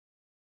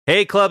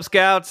Hey, Club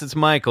Scouts, it's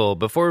Michael.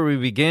 Before we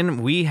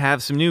begin, we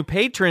have some new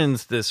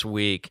patrons this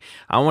week.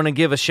 I want to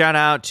give a shout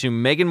out to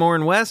Megan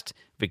Morin West,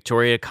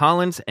 Victoria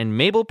Collins, and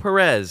Mabel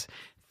Perez.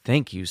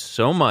 Thank you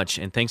so much,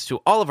 and thanks to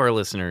all of our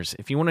listeners.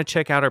 If you want to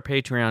check out our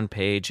Patreon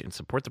page and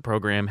support the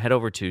program, head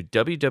over to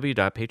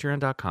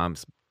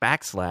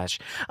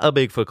www.patreon.com/A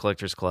Bigfoot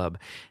Collectors Club.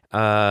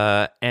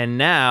 And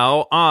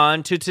now,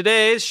 on to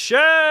today's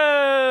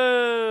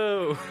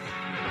show!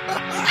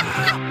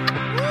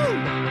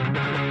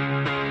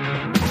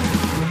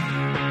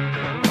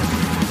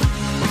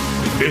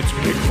 It's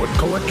Bigfoot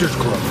Collectors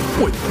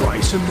Club with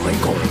Bryce and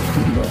Michael.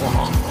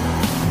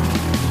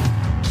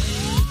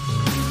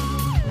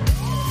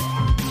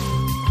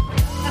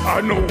 I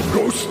know a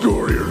ghost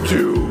story or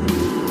two.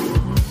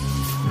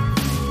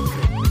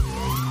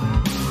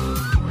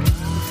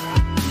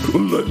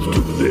 Let's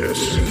do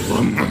this.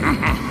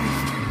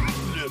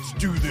 Let's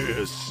do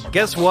this.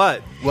 Guess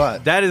what?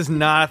 What? That is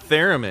not a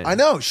theremin. I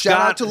know. Shout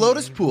out to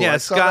Lotus Pool. Yeah, I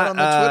saw that on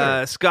the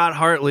Twitter. Scott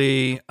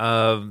Hartley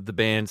of the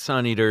band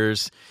Sun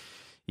Eaters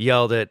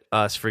yelled at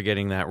us for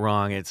getting that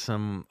wrong. It's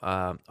some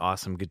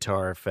awesome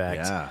guitar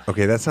effect. Yeah.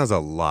 Okay, that sounds a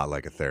lot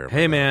like a theremin.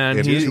 Hey, man,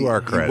 It is to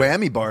our He credit.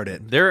 whammy barred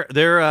it.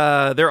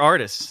 They're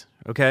artists.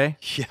 Okay,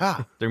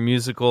 Yeah. they're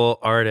musical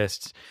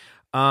artists.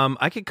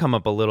 I could come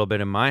up a little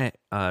bit in my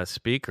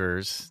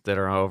speakers that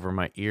are over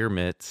my ear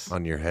mitts.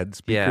 On your head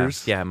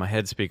speakers? Yeah, my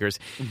head speakers.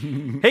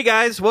 Hey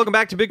guys, welcome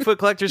back to Bigfoot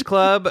Collectors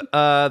Club,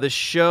 the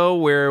show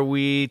where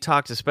we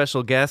talk to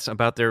special guests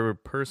about their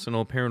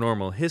personal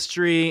paranormal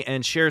history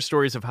and share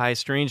stories of high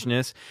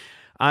strangeness.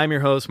 I'm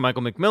your host,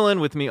 Michael McMillan.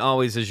 With me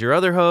always is your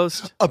other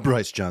host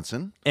Bryce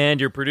Johnson.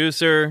 and your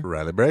producer.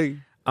 Riley Bray.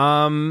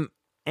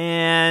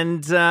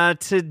 And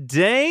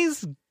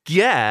today's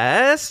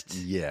guest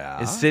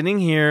Yeah. is sitting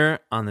here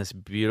on this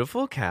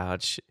beautiful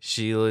couch.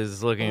 She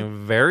is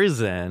looking very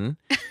zen.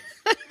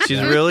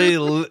 She's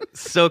really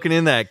soaking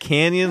in that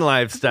canyon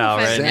lifestyle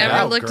I've right Zen now. never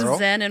out, looked girl.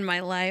 zen in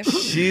my life.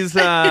 She's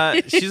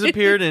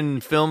appeared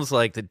in films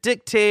like The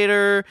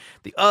Dictator,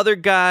 The Other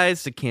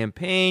Guys, The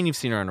Campaign. You've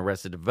seen her on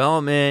Arrested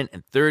Development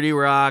and 30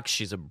 Rock.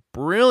 She's a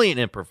brilliant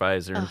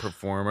improviser and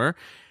performer.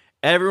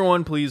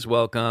 Everyone, please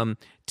welcome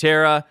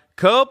Tara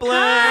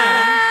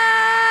Copeland.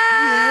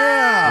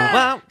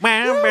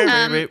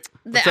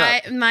 What's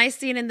up? My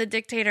scene in The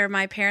Dictator,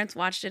 my parents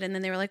watched it and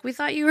then they were like, "We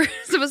thought you were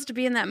supposed to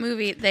be in that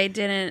movie." They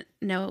didn't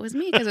know it was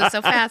me because it was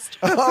so fast.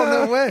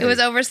 Oh, no way. It was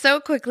over so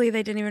quickly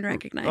they didn't even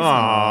recognize me.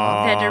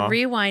 They had to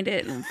rewind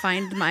it and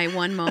find my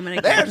one moment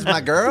again. There's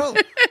my girl.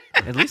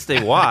 At least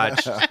they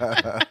watched.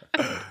 Hi.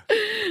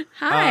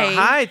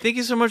 Hi, thank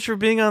you so much for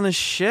being on the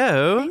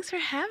show. Thanks for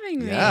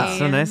having me. Yeah.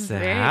 So nice to I'm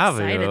very have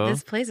excited. you.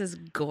 This place is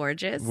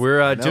gorgeous. We're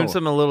know. doing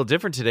something a little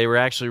different today. We're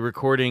actually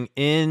recording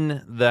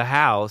in the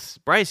house.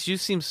 Bryce, you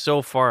seem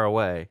so far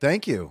away.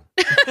 Thank you.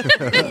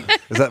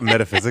 Is that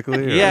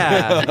metaphysically? Or?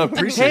 Yeah.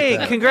 Appreciate hey,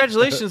 that.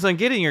 congratulations on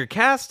getting your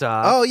cast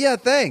off. Oh, yeah,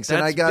 thanks. And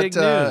That's I big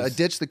got, I news.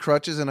 ditched the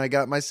crutches and I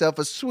got myself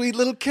a sweet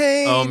little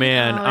cane. Oh,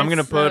 man. Oh, I'm going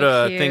to it's put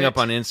so a thing up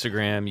cute. on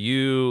Instagram.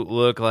 You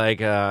look like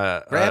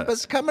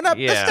Grandpa's coming up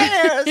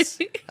yeah. the stairs.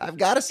 I've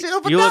got a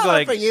silver you look dollar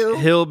like for you.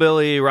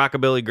 hillbilly,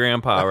 rockabilly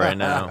grandpa right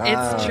now.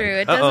 It's true.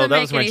 It Uh-oh, doesn't that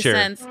make was my any chair.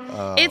 sense.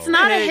 It's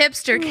not Hey. a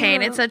hipster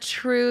cane. It's a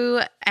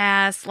true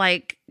ass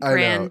like I know.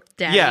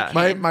 granddaddy. Yeah.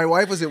 My cane. my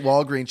wife was at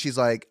Walgreens. She's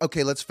like,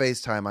 "Okay, let's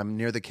FaceTime. I'm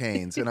near the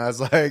canes." And I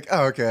was like,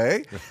 oh,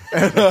 "Okay."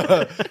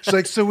 And, she's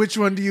like, "So which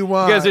one do you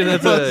want?" You guys are, And I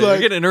was you're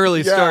getting an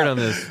early start on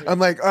this. I'm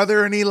like, "Are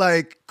there any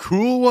like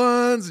cool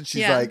ones?" And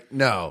she's Yeah. like,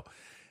 "No."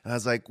 And I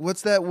was like,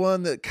 "What's that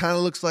one that kind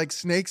of looks like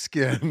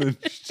snakeskin?" And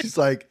she's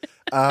like,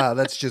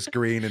 that's just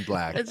green and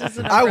black. It's just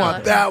an I umbrella.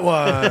 want that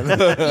one."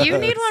 You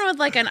need one with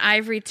like an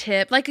ivory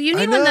tip. Like you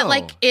I need one that know.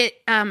 like it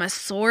a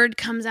sword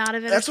comes out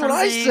of it. That's or what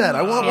I something. said.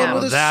 I want Yeah. one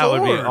with a That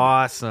would be sword.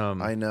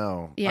 awesome. I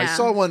know. I Yeah.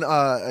 saw one.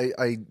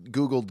 I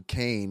googled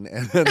cane,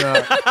 and then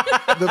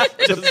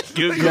the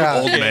Google yeah,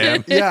 old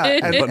man. Yeah,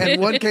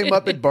 and one came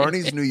up at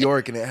Barney's, New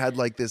York, and it had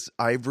like this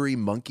ivory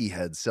monkey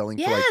head selling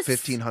for like Yes.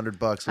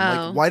 $1,500. I'm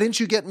Oh. like, why didn't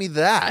you get me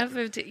that?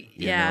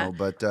 Yeah, know,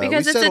 but, because we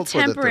it's a settled for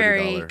the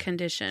temporary $30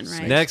 condition,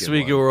 right? Next Snakeskin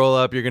week one. you'll roll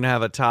up. You're gonna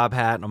have a top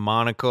hat and a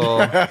monocle,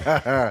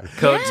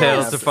 coattails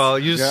Yes. to follow.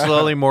 You Yeah.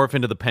 slowly morph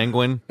into the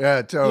penguin.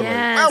 Yeah, totally.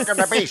 Yes.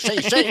 Welcome to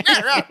BCC.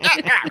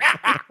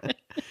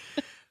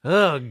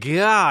 Oh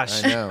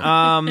gosh. I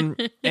know.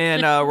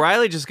 And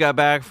Riley just got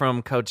back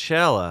from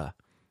Coachella.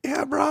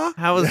 Yeah, brah.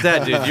 How was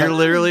that, dude? You're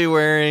literally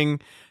wearing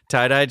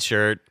tie-dyed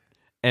shirt,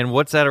 and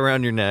what's that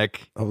around your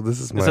neck? Oh, this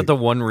is my. Is that the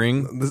One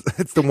Ring?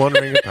 It's the one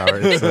ring of power.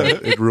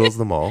 It rules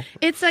them all.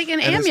 It's like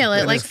an And his- amulet,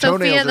 and like his toenails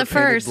Sophia are the painted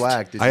First.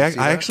 Black. Did I you see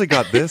that? actually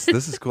got this.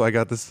 This is cool. I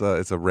got this.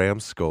 It's a ram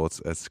skull.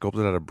 It's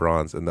sculpted out of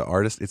bronze, and the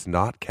artist, it's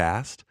not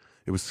cast.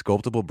 It was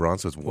sculptable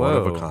bronze, so it's one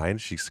of a Whoa.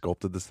 kind. She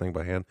sculpted this thing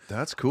by hand.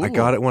 That's cool. I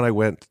got it when I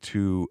went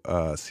to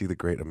see the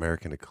Great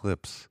American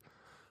Eclipse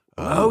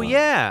Oh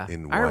yeah,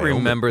 in I Wyoming.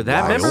 remember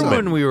that. Remember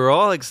Wyoming. when we were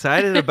all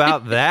excited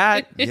about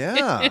that?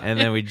 Yeah. And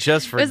then we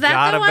just forgot Was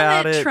that the one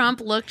about that it.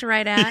 Trump looked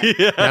right at?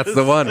 That's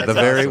the one, the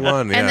very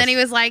one. Yes. And then he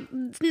was like,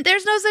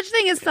 "There's no such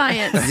thing as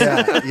science."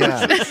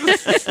 Yeah.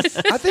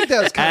 I think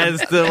that was kind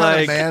As of the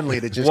like manly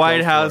to just White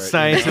go for House it,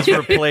 scientist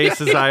replaced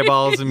his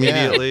eyeballs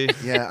immediately.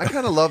 Yeah, I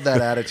kind of love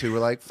that attitude. We're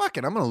like, fuck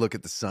it, I'm going to look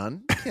at the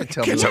sun. You can't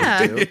tell me what Yeah.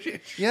 to do.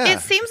 Yeah. It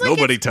seems like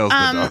Nobody it's, tells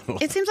the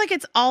dog. It seems like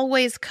it's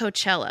always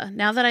Coachella.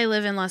 Now that I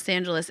live in Los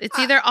Angeles, it's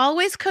either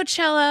always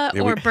Coachella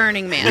Yeah, or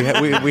Burning we,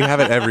 Man. we have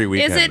it every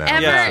weekend Is it now.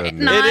 ever Yeah.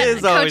 not It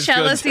is always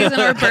Coachella Coachella. season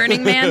or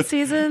Burning Man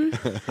season?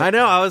 I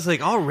know. I was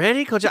like,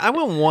 already, Coach. I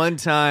went one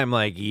time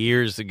like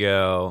years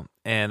ago,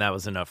 and that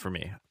was enough for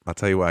me. I'll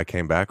tell you what I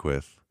came back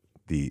with.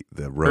 The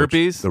roach.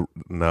 Herpes?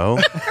 No,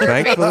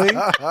 thankfully.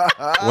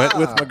 Went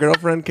with my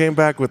girlfriend, came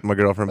back with my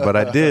girlfriend, but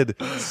I did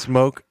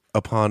smoke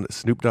upon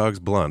Snoop Dogg's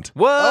blunt.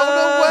 What? Oh,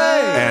 no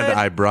way. And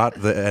I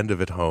brought the end of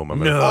it home. I'm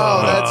No.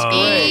 Oh, that's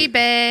great.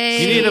 eBay.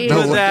 You need to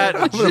put I'm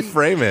that. going to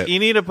frame it. You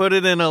need to put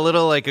it in a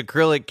little like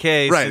acrylic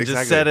case Right, and just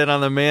exactly. set it on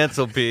the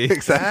mantelpiece.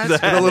 Exactly.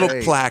 That's Put a little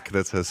great. plaque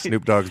that says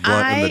Snoop Dogg's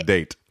blunt and the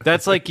date.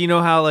 That's like, you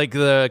know how like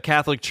the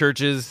Catholic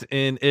churches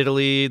in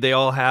Italy, they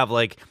all have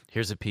like,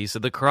 here's a piece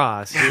of the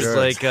cross. Here's Sure.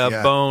 like a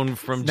Yeah. bone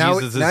from Now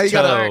Jesus' you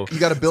toe.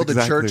 gotta build a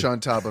Exactly. church on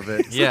top of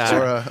it.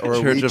 Yeah. Or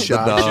a Church weed of the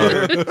shop.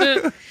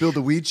 Dog. Build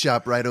a weed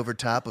shop right over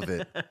top of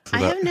it. I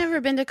have never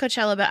been to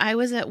Coachella, but I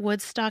was at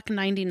Woodstock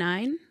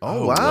 99.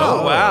 Oh, wow.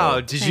 Oh, wow.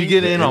 Did you Thank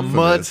get you. in a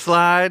Infamous.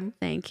 mudslide?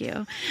 Thank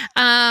you.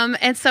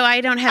 And so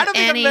I don't have I don't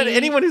think any. I've met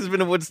anyone who's been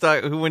to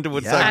Woodstock who went to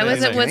Woodstock. Yeah, I was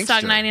at 99. Woodstock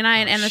Gangster.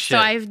 99, and shit. so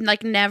I've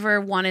like never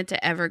wanted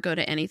to ever go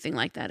to anything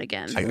like that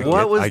again.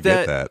 What was I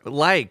get that, that.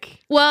 like?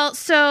 Well,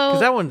 so 'Cause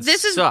that one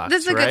this sucks,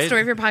 is a right? good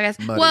story for your podcast.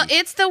 Muddy. Well,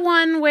 it's the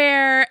one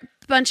where a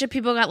bunch of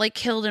people got like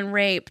killed and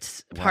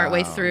raped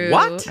partway through.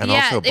 What? And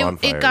yeah, also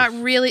it got bonfires.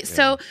 really.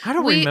 So I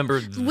don't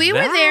remember We were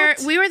that.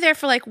 there. We were there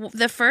for like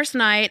the first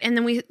night, and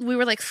then we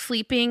were like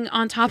sleeping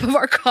on top of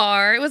our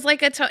car. It was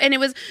like and it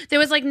was there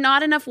was like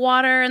not enough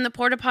water, and the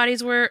porta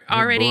potties were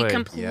already boy.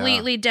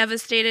 completely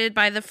devastated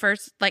by the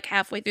first like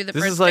halfway through the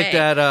This first is like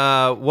day.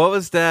 that. What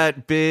was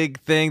that big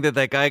thing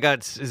that guy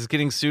is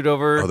getting sued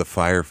over? Oh, the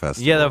fire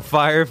festival. yeah, the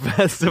fire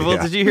festival.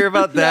 Yeah. Did you hear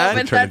about that?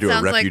 but Turned that into a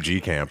sounds like-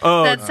 refugee camp.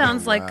 Oh, that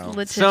sounds like wow.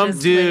 litigiously.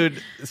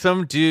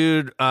 some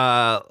dude,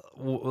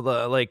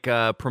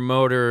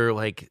 promoter,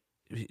 like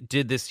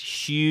did this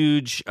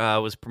huge,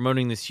 was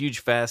promoting this huge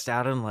fest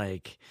out in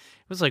like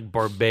it was like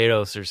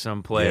Barbados or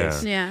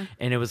someplace. Yeah.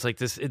 And it was like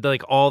this,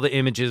 like all the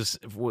images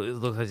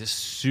looked like this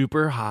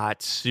super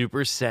hot,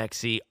 super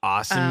sexy,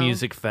 awesome Oh.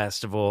 music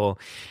festival,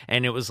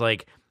 and it was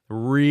like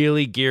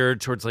really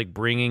geared towards like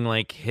bringing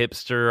like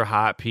hipster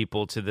hot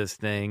people to this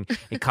thing.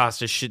 It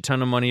cost a shit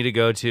ton of money to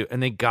go to, and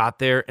they got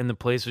there and the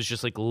place was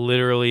just like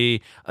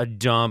literally a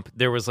dump.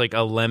 There was like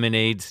a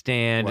lemonade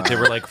stand. There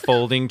were like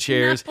folding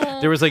chairs.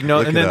 No. There was like no,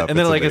 Look and it then up. and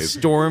then It's like amazing.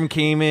 a storm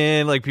came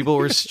in. Like people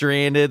were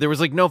stranded. There was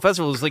like no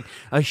festival. It was like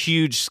a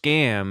huge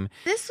scam.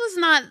 This was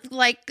not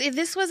like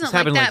this wasn't This like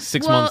happened that. like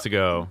 6 Well, months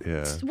ago.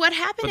 Yeah. What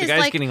happened But the is guy's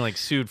like getting like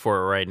sued for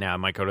it right now.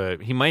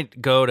 He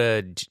might go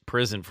to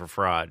prison for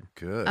fraud.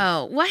 Good.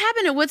 Oh, what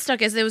happened at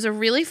Woodstock is there was a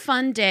really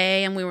fun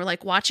day, and we were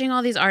like watching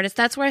all these artists.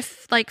 That's where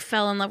I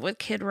fell in love with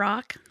Kid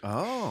Rock.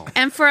 Oh.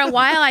 And for a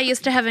while, I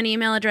used to have an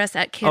email address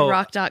at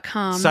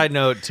kidrock.com. Side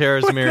note: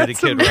 Tara's married to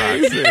Kid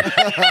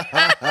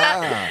Rock.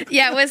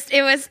 Yeah,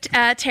 it was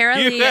Tara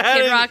You Lee at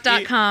had it.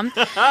 kidrock.com.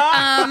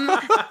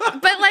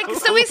 But like,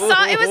 so we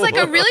saw it was like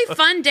a really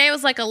fun day. It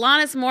was like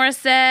Alanis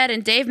Morissette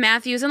and Dave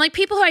Matthews and like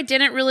people who I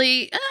didn't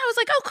really. I was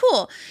like,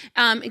 oh,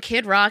 cool.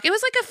 Kid Rock. It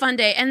was like a fun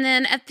day. And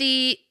then at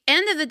the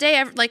end of the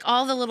day, like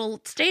all the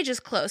little stages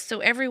closed, so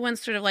everyone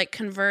sort of like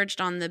converged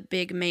on the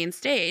big main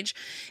stage,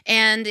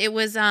 and it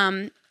was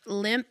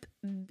Limp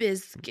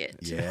Bizkit.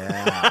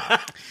 Yeah.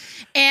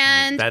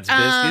 And That's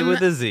biscuit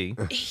with a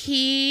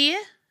Z.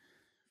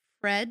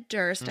 Fred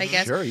Durst, I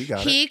guess. Sure, you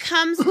got he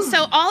comes.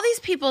 So all these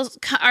people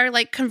are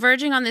like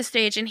converging on this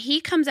stage, and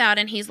he comes out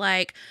and he's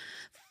like,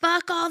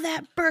 "Fuck all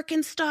that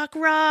Birkenstock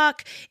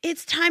rock!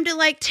 It's time to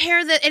like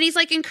tear the." And he's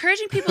like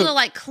encouraging people to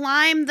like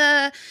climb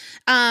the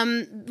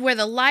where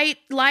the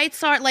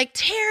lights are, like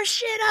tear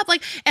shit up,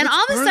 like. And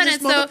all of a sudden,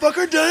 so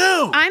motherfucker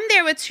down. I'm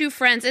there with two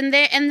friends, and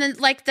then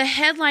like the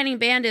headlining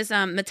band is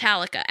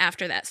Metallica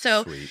after that.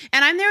 So,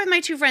 and I'm there with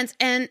my two friends,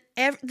 and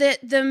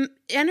the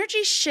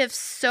energy shifts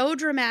so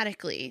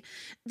dramatically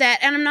that,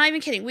 and I'm not even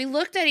kidding. We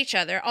looked at each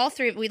other, all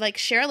three. We like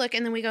share a look,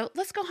 and then we go,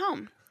 "Let's go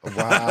home."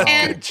 Wow.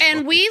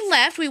 And we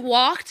left. We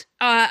walked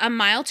a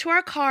mile to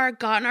our car,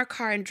 got in our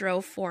car, and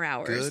drove 4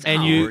 hours.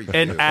 Good.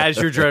 And as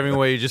you're driving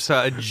away, you just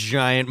saw a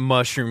giant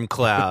mushroom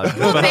cloud.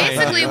 Well, behind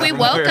basically, you. we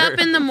woke up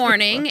in the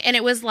morning, and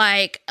it was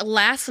like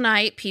last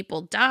night.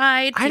 People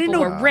died. I didn't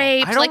People know- were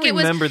raped. I don't like it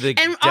was, remember the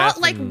and all death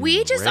like and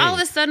we just all of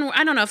a rape. sudden.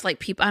 I don't know if like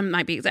people. I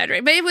might be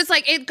exaggerating, but it was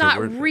like it got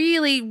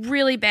really,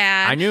 really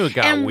bad. I knew it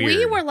got and we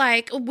weird. were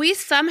like, we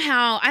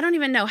somehow I don't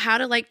even know how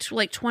to like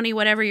 20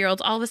 whatever year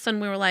olds. All of a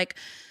sudden, we were like,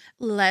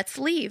 let's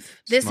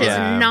leave. This Smart. is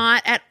Yeah.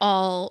 not at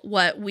all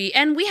what we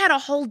had a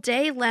whole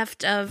day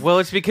left of. Well,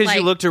 it's because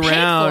you like, looked paid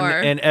around for.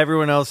 and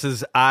everyone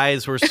else's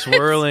eyes were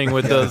swirling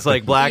with those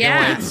like black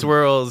Yeah. and white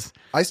swirls.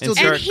 I still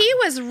And he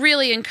was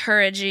really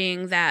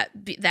encouraging that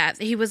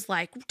he was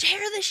like, tear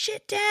this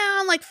shit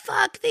down, like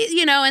fuck these,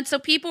 and so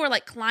people were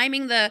like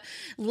climbing the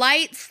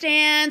light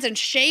stands and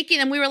shaking,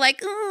 and we were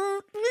like,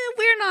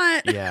 we're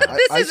not. Yeah.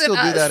 this I isn't still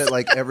do us. that at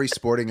like every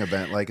sporting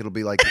event. Like it'll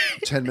be like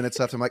 10 minutes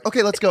left. I'm like,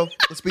 okay, let's go.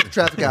 Let's beat the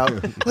traffic out.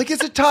 Like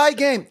it's a tie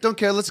game. Don't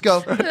care. Let's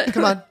go.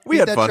 Come on. We Beat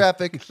had that fun.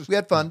 traffic. We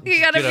had fun. You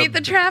gotta Get beat a-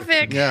 the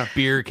traffic. Yeah.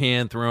 Beer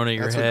can thrown at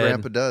your That's what head.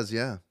 Grandpa does.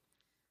 Yeah.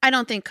 I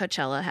don't think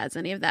Coachella has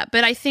any of that,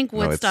 but I think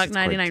No, it's Woodstock quite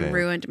 99 tame.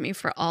 ruined me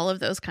for all of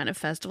those kind of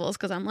festivals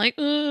because I'm like,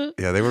 it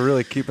Yeah, they were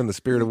really keeping the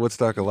spirit of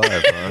Woodstock alive.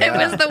 Huh?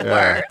 was the Yeah,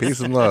 worst. peace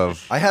and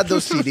love. I had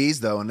those CDs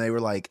though, and they were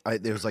like,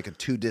 there was like a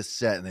 2-disc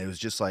set, and it was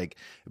just like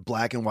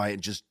black and white,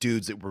 and just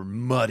dudes that were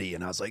muddy,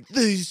 and I was like,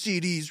 these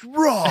CDs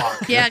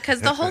rock. Yeah,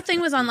 because the whole thing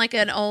was on like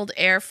an old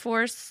Air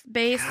Force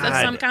base of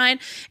some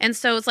kind, and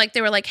so it's like they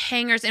were like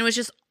hangars, and it was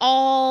just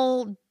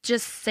all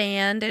just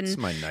sand and It's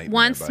my nightmare,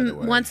 once by the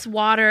way. once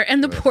water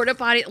and the porta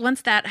potty.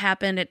 Once that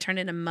happened, it turned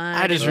into mud.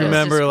 I just and it was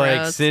remember just like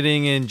gross.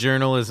 sitting in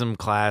journalism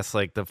class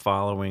like the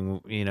following,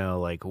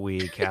 like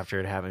week after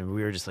it happened.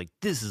 We were just like,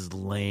 this is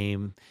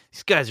lame.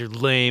 These guys are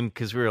lame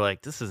because we were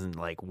like, this isn't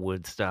like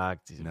Woodstock.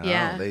 No,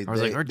 Yeah. I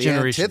was like, our the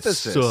generation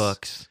antithesis.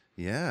 sucks.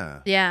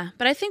 Yeah. Yeah,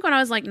 but I think when I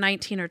was like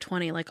 19 or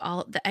 20, like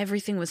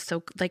everything was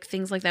so like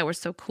things like that were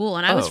so cool.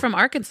 And I was Oh. from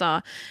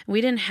Arkansas.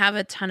 We didn't have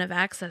a ton of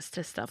access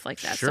to stuff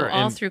like that. Sure, So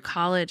all and- through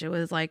college, it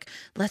was like,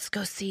 let's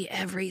go see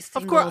every Of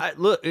single. course,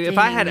 look, if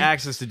I had thing.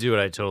 access to do it,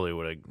 I totally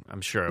would have.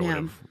 I'm sure I would Yeah.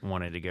 have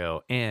wanted to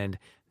go. And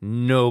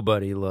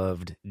nobody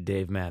loved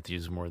Dave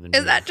Matthews more than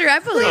Is me. that true? I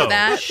believe Oh,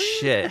 that.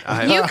 shit.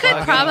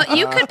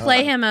 You could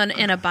play him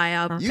in a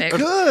biopic. You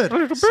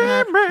could.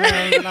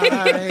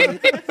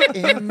 Satellite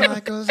in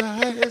Michael's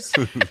eyes.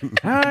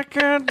 Like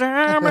a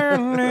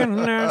diamond in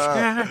the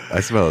sky. I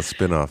smell a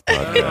spin-off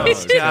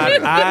podcast. Oh,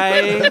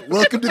 God,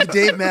 Welcome to the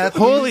Dave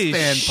Matthews Holy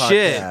Fan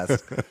shit.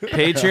 Podcast.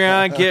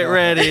 Patreon, get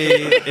ready.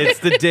 It's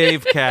the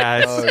Dave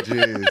cast. Oh,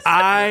 jeez.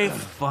 I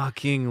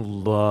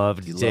fucking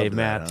loved You Dave loved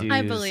that, huh? Matthews.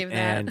 I believe that.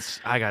 And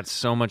I got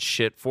so much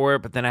shit for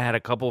it, but then I had a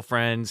couple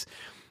friends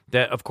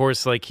that, of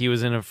course, like he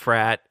was in a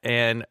frat,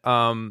 and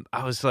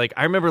I was like,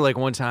 I remember like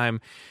one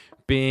time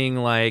being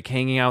like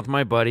hanging out with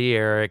my buddy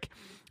Eric,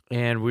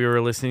 and we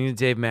were listening to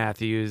Dave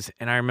Matthews,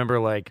 and I remember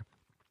like,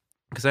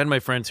 because I had my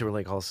friends who were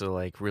like also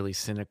like really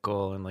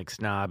cynical and like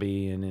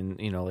snobby and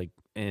like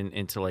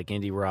into like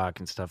indie rock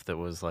and stuff that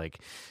was like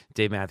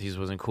Dave Matthews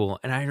wasn't cool.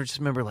 And I just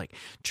remember like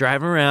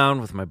driving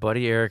around with my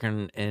buddy Eric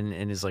and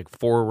his like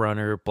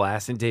Forerunner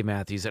blasting Dave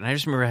Matthews. And I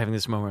just remember having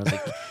this moment where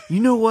I was like, you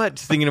know what?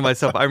 Just thinking to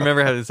myself, I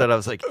remember having this thought. I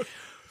was like,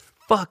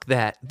 fuck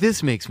that.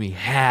 This makes me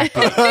happy.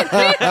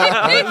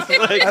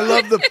 I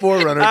love the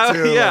Forerunner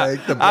too. Yeah.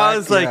 Like the I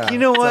was like, yeah, you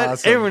know it's what?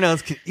 awesome. Everyone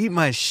else can eat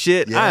my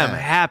shit. I am Yeah.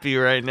 happy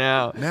right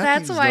now. That's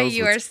Matthews why knows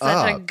you are what's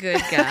such a up.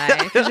 good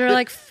guy. Because you're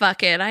like,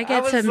 fuck it. I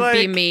get was to like-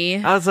 be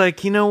me. I was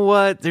like, you know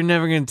what? They're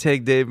never going to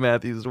take Dave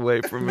Matthews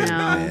away from me. No.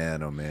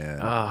 Man, oh man.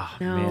 Oh,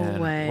 No man.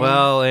 way.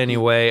 Well,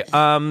 anyway,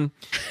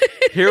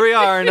 here we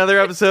are, another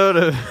episode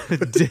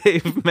of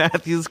Dave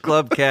Matthews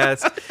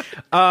Clubcast.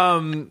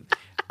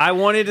 I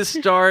wanted to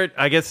start,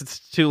 I guess it's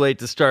too late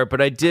to start,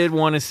 but I did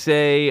want to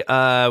say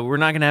we're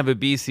not going to have a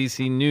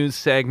BCC news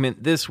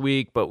segment this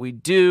week, but we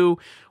do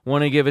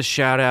want to give a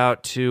shout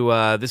out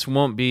to, this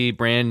won't be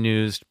brand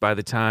news by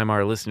the time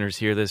our listeners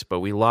hear this, but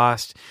we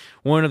lost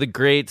one of the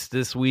greats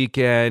this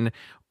weekend,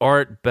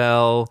 Art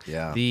Bell,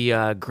 Yeah.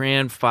 the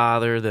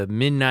grandfather, the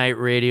midnight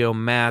radio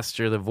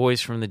master, the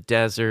voice from the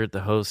desert,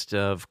 the host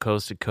of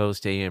Coast to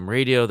Coast AM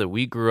radio that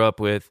we grew up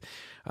with,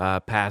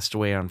 passed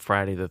away on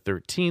Friday the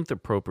 13th,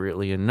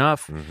 appropriately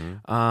enough.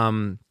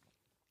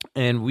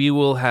 And we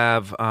will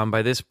have,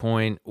 by this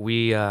point,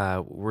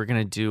 we're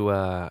going to do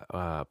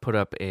put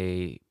up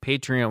a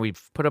Patreon.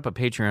 We've put up a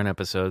Patreon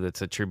episode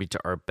that's a tribute to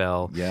Art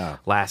Bell Yeah.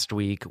 last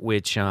week,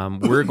 which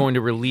we're going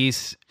to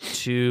release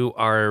to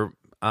our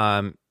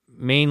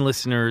main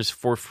listeners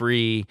for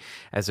free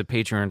as a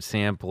Patreon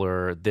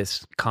sampler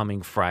this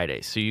coming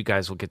Friday. So you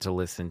guys will get to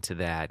listen to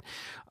that.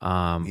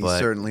 He But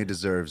certainly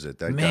deserves it.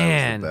 That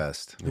man, guy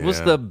was the best. it was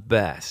Yeah. the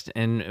best.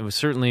 And it was,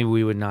 certainly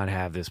we would not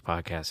have this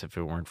podcast if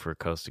it weren't for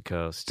Coast to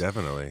Coast.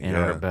 Definitely. And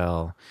yeah. Art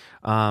Bell.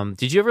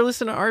 Did you ever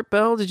listen to Art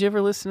Bell? Did you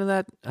ever listen to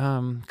that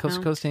Coast to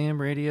No. Coast AM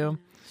radio?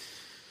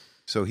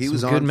 So he Some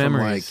was good on from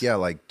memories.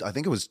 like I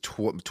think it was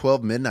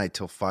 12 midnight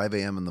till 5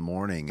 a.m. in the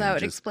morning. That and would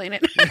just- explain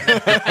it.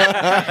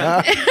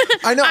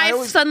 I know.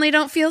 I suddenly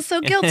don't feel so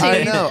guilty.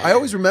 I know. I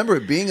always remember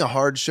it being a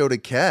hard show to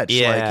catch. Like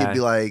Yeah. he'd be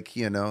like,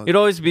 It'd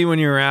always be when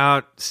you were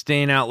out,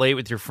 staying out late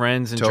with your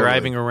friends and Totally.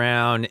 driving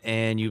around,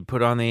 and you'd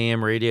put on the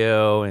AM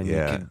radio, and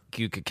Yeah.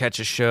 you could catch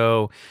a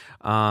show.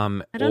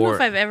 I don't know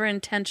if I've ever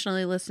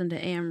intentionally listened to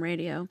AM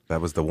radio.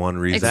 That was the one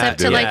reason. Except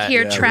to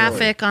hear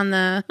traffic on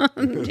the...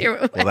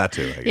 Well, that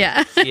too, I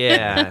guess. Yeah.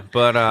 Yeah,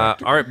 but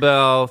Art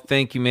Bell,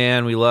 thank you,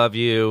 man. We love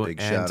you. Big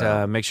and shout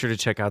out. make sure to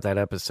check out that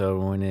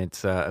episode when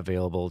it's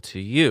available to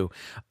you.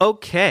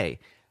 Okay,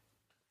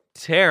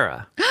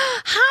 Tara.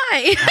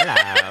 Hi.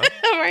 Hello.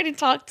 I've already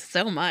talked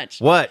so much.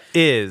 What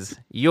is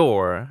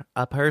your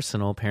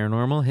personal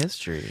paranormal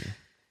history?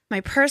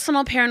 My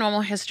personal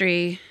paranormal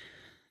history...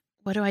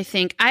 What do I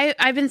think?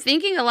 I've been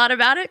thinking a lot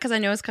about it because I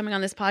know it's coming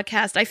on this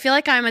podcast. I feel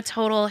like I'm a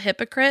total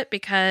hypocrite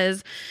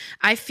because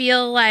I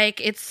feel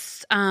like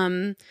it's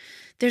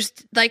there's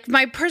like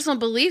my personal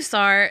beliefs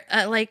are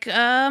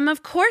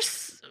of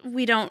course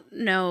we don't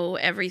know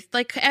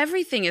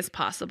everything is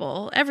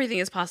possible. Everything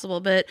is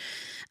possible, but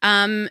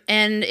and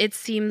it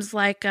seems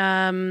like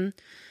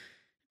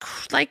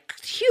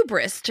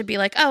hubris to be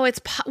like, oh, it's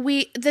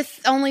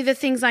only the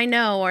things I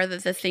know are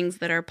the things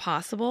that are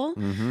possible.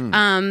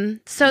 Mm-hmm.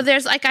 So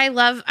there's like I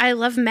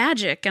love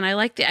magic, and I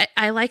like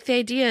the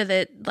idea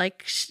that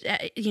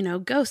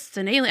ghosts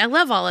and aliens. I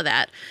love all of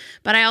that,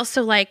 but I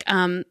also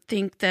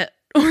think that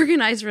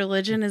organized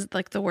religion is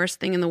like the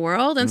worst thing in the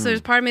world, and so there's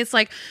part of me it's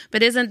like,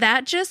 but isn't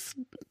that just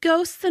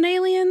ghosts and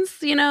aliens?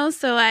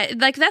 So I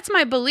that's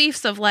my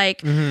beliefs of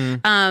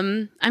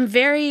I'm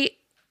very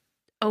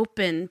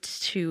open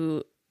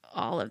to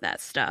all of that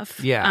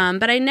stuff. Yeah.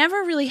 But I never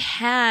really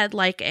had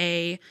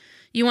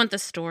you want the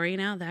story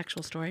now, the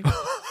actual story?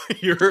 Are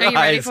you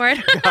ready for it?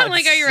 I'm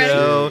like, are you ready?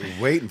 So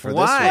Waiting for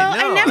Why? this one. Well,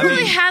 No, I never I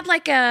really mean- had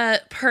a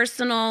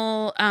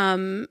personal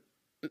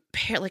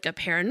a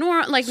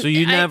paranormal So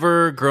you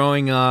never,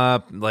 growing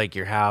up,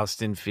 your house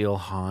didn't feel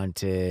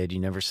haunted. You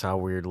never saw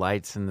weird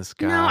lights in the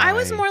sky. No, I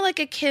was more like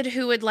a kid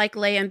who would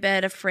lay in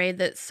bed afraid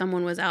that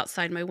someone was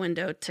outside my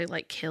window to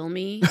kill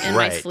me in my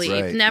Right, sleep.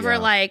 right, Never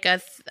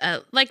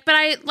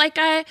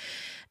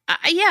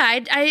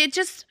yeah.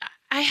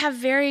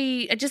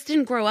 I just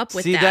didn't grow up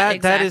with See,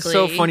 that. that is so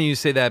exactly. funny you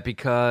say that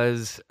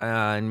because,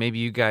 and maybe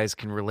you guys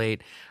can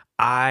relate.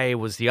 I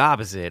was the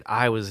opposite.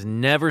 I was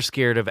never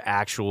scared of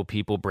actual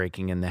people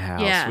breaking in the house,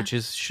 Yeah. which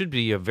should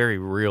be a very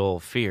real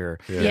fear.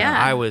 Yeah.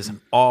 I was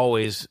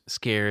always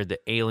scared that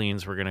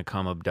aliens were going to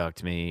come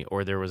abduct me,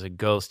 or there was a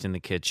ghost in the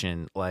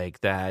kitchen.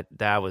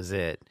 That was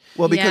it.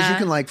 Well, because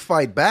you Yeah. can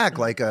fight back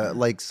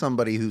like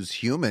somebody who's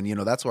human.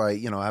 That's why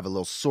I have a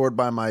little sword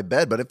by my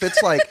bed. But if it's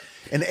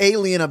an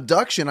alien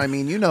abduction, I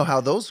mean, you know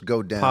how those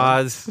go down.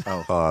 Pause.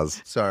 Oh,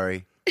 Pause.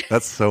 sorry.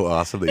 That's so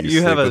awesome that you You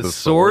sleep have with a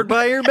sword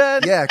by your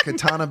bed? Yeah,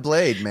 katana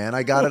blade, man.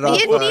 I got it off.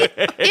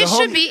 It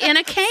should be in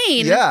a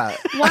cane. Yeah.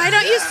 Why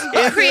don't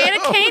you create a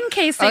cane I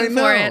casing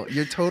know. for it?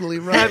 You're totally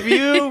right. Have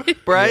you,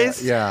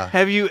 Bryce? Yeah.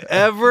 Have you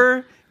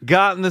ever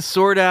gotten the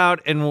sword out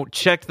and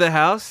checked the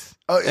house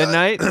at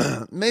night?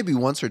 Maybe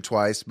once or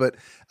twice, but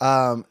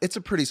it's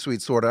a pretty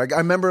sweet sword. I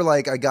remember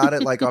I got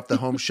it off the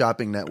Home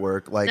Shopping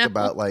Network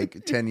about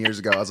 10 years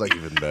ago. I was like,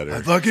 Even better.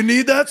 I fucking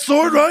need that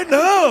sword right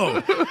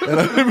now.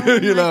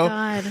 And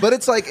God. but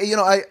it's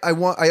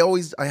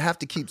I have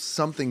to keep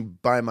something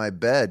by my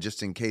bed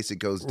just in case it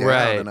goes down.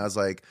 Right. And I was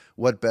like,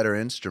 what better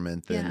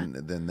instrument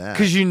than that?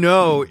 Because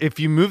if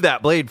you move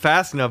that blade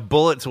fast enough,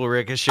 bullets will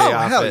ricochet Oh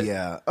off hell it.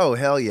 yeah! Oh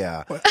hell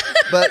yeah!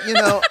 But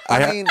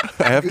I mean,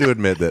 I have to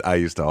admit that I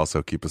used to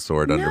also keep a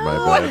sword under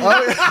my bed.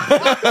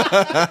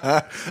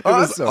 It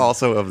was Awesome.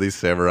 also of the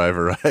samurai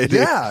variety.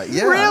 yeah.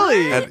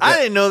 Really? And- I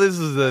didn't know this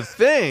was a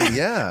thing.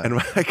 Yeah. And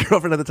my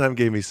girlfriend at the time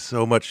gave me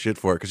so much shit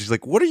for it because she's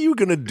like, "What are you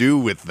gonna do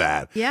with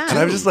that?" Yeah. And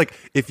I was just like,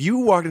 "If you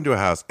walked into a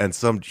house and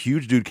some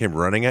huge dude came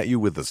running at you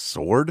with a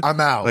sword, I'm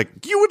out.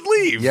 you would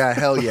leave." Yeah,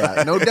 hell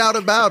yeah. No doubt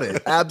about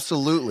it.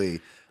 Absolutely.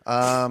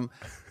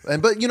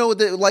 But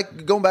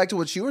going back to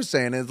what you were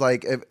saying is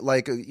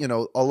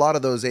a lot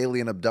of those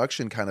alien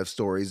abduction kind of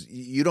stories,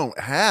 you don't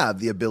have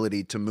the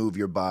ability to move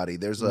your body.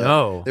 There's a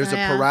No. there's Oh, a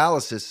yeah.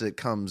 paralysis that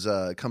comes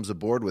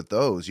aboard with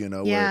those. Yeah.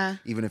 Where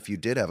even if you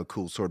did have a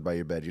cool sword by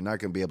your bed, you're not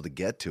going to be able to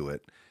get to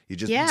it. You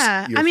just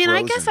Yeah. you're I mean, I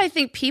frozen. guess I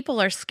think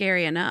people are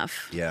scary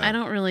enough. Yeah. I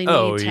don't really need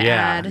Oh, to yeah.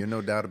 add. You're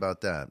no doubt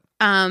about that.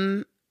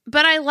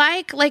 But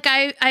I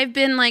I've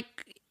been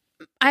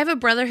I have a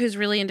brother who's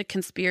really into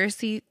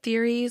conspiracy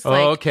theories.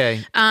 Oh,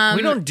 okay.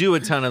 We don't do a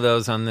ton of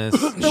those on this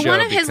But show one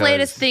of his because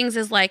latest things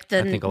is the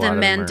think a lot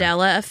of them are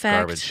Mandela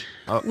effect,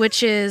 garbage.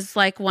 which is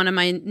one of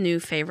my new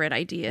favorite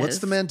ideas. What's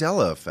the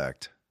Mandela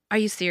effect? Are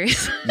you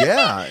serious?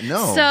 Yeah,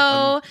 no.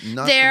 So I'm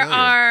not there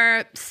familiar.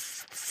 are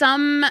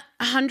some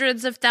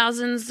hundreds of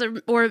thousands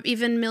or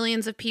even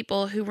millions of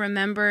people who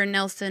remember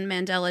Nelson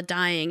Mandela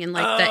dying in the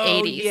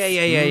 80s.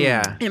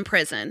 Yeah. In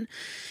prison.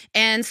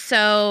 And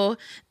so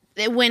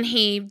when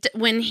he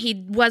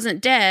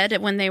wasn't dead,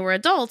 when they were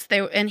adults,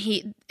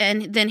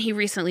 and then he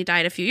recently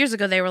died a few years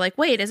ago, they were like,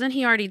 wait, isn't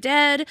he already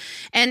dead?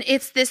 And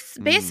it's this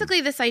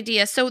basically this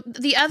idea. So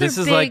the other This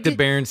is like the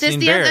Berenstain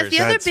the Bears. other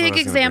That's what I big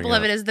was gonna example bring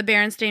of it up. is the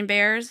Berenstain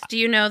Bears. Do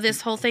you know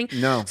this whole thing?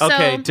 No. So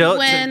Okay,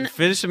 when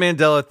finish the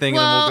Mandela thing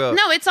and then we'll go.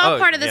 no, it's all Oh,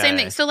 part of the same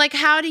yeah. thing. So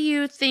how do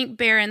you think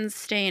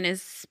Berenstain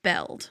is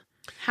spelled?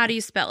 How do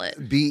you spell it?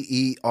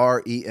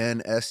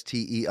 Bernstein.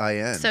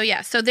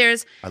 So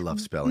there's I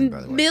love spelling,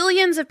 by the way.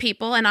 millions of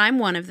people, and I'm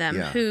one of them,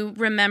 Yeah. who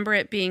remember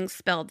it being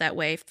spelled that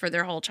way for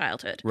their whole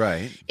childhood.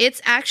 Right.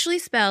 It's actually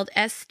spelled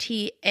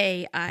Stain.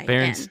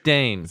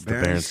 Berenstain. The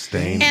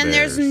Berenstain And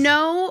there's Bears.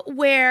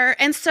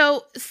 nowhere, and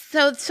so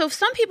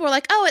some people are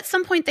like, oh, at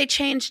some point they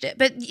changed it.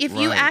 But if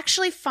you Right.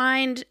 actually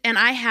find, and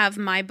I have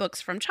my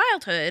books from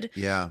childhood,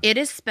 Yeah. it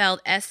is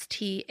spelled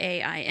Stain.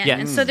 Yeah.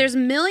 And so there's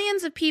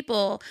millions of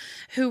people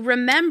who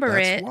remember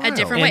That's it a wild.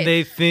 different And way.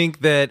 they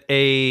think that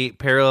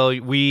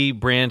we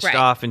branched Right.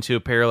 off into a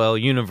parallel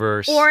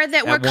universe. Or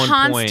that we're at one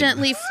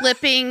constantly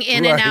flipping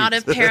in and Right. out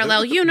of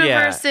parallel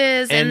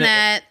universes, And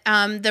and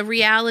that the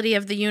reality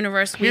of the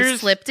universe we Here's-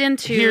 slipped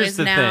into here's is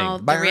the now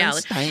thing. the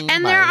reality. Bernstein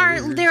And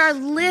Bears. there are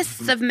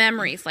lists of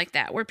memories like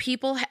that where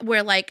people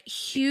where like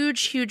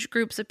huge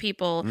groups of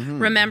people Mm-hmm.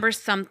 remember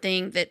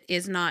something that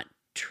is not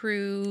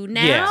true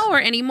now Yeah. or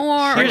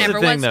anymore Here's or the never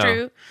thing, was though.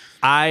 true.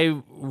 I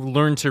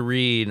learned to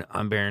read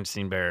on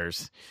Berenstain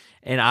Bears,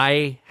 and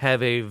I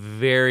have a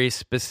very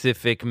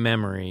specific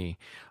memory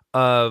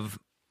of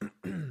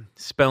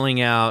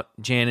spelling out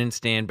Jan and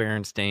Stan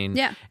Berenstain.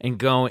 Yeah.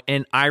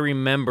 And I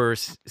remember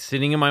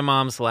sitting in my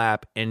mom's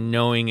lap and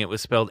knowing it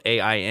was spelled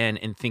AIN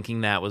and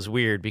thinking that was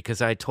weird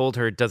because I told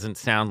her it doesn't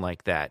sound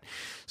like that.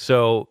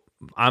 So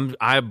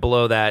I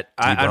blow that.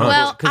 I don't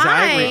Well, because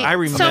I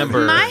remember. So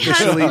my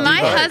Officially husband,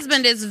 debunked.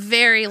 husband is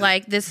very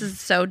like, this is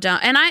so dumb.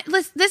 And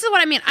this is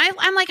what I mean.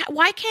 I'm like,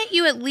 why can't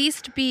you at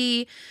least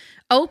be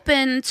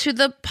open to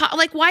the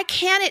like? Why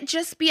can't it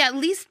just be at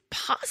least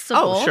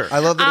possible? Oh, sure. I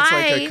love that it's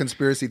like a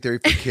conspiracy theory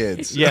for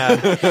kids. Yeah.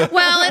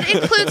 Well, it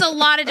includes a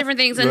lot of different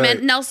things, and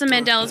Right. Nelson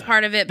Mandela is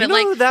part of it. But know,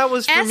 like, that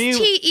was from you.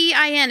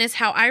 Stein is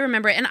how I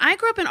remember it. And I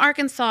grew up in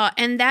Arkansas,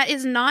 and that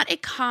is not a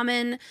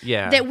common.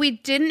 Yeah. That we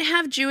didn't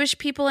have Jewish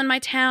people in my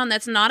town.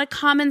 That's not a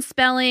common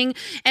spelling.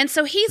 And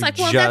so he's like,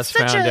 well, just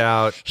that's such found a.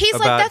 out He's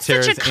about like, that's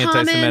Tara's such a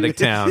common. anti-Semitic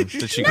town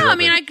that she grew No, up I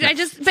mean, in. I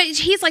just, but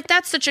he's like,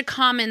 that's such a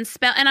common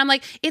spell, and I'm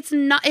like, it's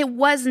not. It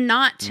was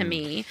not to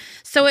me.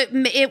 So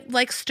it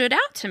like stood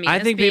out to me. I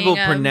as think being people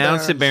a-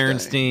 pronounce it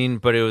Berenstain.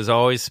 Berenstain, but it was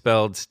always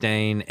spelled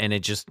Stain, and it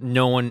just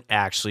no one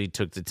actually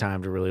took the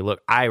time to really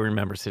look. I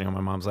remember sitting on my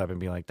mom's lap and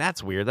being like,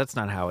 "That's weird. That's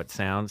not how it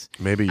sounds."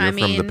 Maybe you're I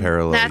from the mean,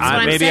 parallel. That's what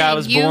I'm maybe saying. I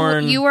was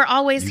born- You were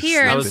always You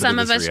here, and slipped some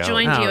into of us this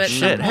joined reality. you Oh at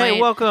shit! some point. Hey,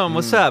 welcome.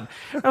 What's up?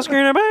 I was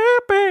going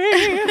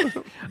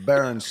to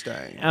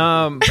Berenstain.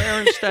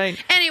 Berenstain.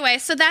 Anyway,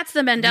 so that's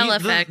the Mandela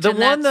effect. The and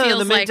one, that the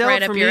feels like Mandela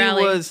right for up me your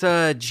alley. was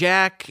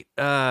Jack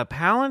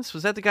Palance.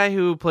 Was that the guy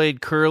who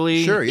played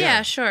Curly? Sure,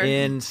 yeah, sure.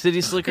 In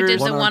City Slickers. Who did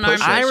the One-arm one arm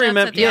push-ups. push-ups I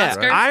remember, at the yeah,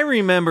 Oscars? I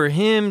remember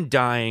him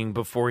dying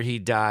before he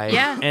died.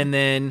 Yeah. And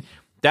then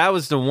that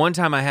was the one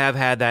time I have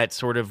had that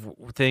sort of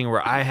thing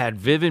where I had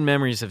vivid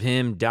memories of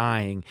him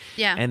dying.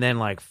 Yeah. And then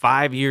like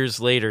 5 years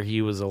later,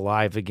 he was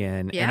alive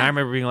again. And Yeah. I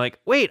remember being like,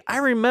 wait, I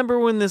remember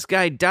when this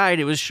guy died.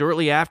 It was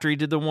shortly after he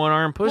did the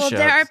one-arm push-ups. Well,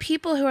 there are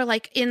people who are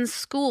like, in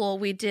school,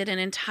 we did an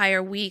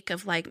entire week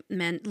of like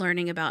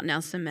learning about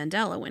Nelson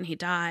Mandela when he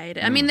died.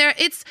 I mean,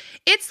 it's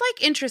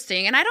like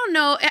interesting, and I don't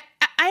know.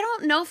 I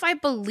don't know if I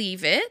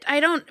believe it.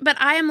 But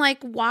I am like,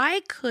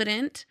 why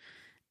couldn't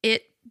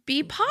it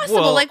be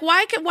possible? Well, like,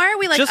 why are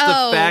we like, just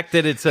oh, the fact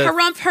that it's a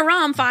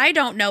harumph, I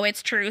don't know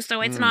it's true,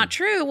 so it's not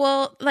true.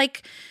 Well,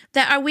 like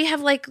we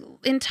have like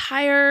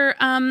entire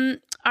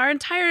our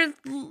entire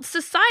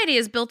society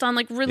is built on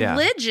like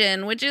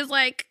religion, which is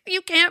like,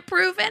 you can't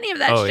prove any of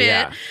that Oh, shit.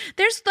 yeah.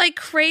 There's like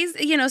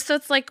crazy, so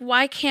it's like,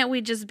 why can't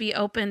we just be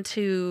open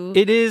to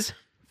It is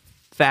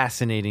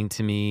fascinating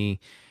to me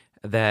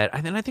that,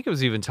 and I think I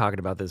was even talking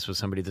about this with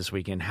somebody this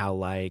weekend, how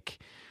like,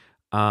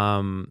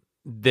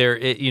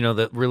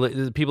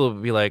 the people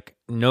would be like,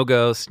 no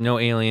ghosts, no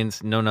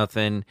aliens, no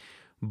nothing,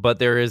 but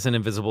there is an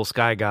invisible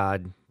sky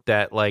god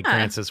that like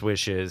grants us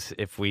wishes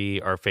if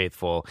we are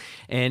faithful,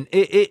 and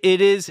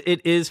it is,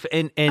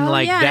 and oh,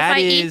 like yeah, that if I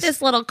is eat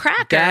this little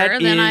cracker,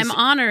 that then is I'm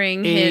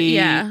honoring it.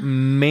 Yeah.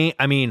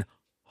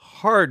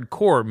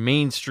 Hardcore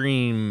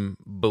mainstream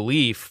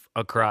belief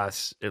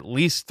across at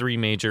least three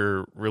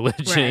major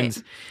religions.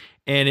 Right.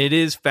 And it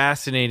is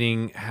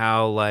fascinating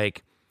how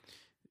like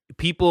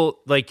people,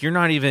 like, you're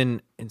not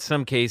even in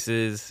some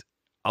cases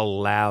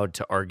allowed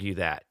to argue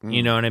that.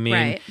 You know what I mean?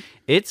 Right.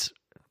 It's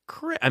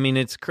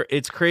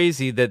it's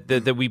crazy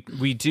that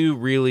we do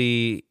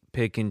really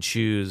pick and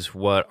choose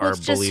what Well, our it's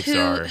just beliefs who,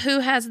 are. Who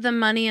has the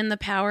money and the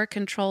power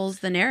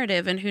controls the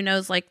narrative, and who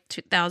knows, like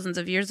thousands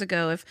of years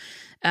ago, if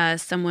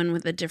someone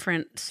with a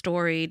different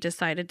story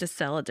decided to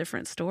sell a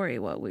different story,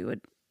 what we would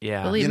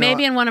Yeah. believe. You know,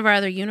 Maybe in one of our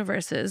other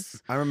universes.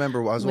 I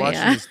remember I was We,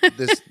 watching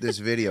this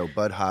video.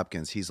 Bud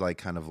Hopkins, he's like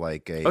kind of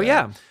like a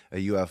a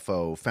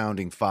UFO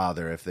founding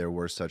father, if there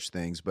were such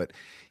things. But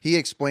he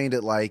explained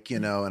it like,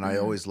 and I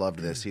always loved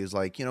this. He was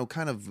like,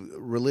 kind of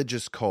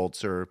religious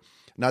cults, or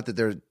not that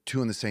they're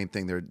two in the same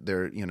thing. They're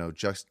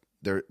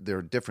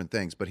different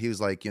things. But he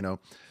was like,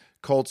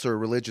 cults or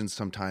religions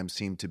sometimes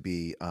seem to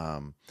be,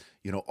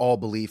 all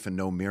belief and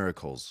no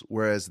miracles,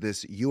 whereas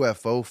this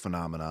UFO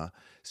phenomena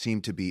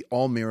seem to be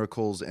all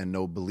miracles and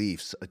no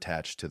beliefs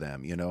attached to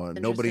them.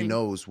 And nobody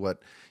knows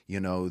what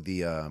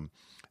the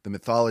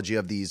mythology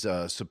of these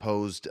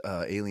supposed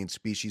alien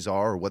species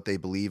are, or what they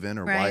believe in,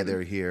 or why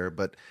they're here.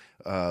 But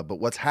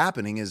what's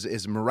happening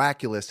is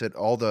miraculous at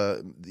all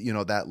the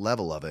that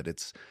level of it.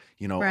 It's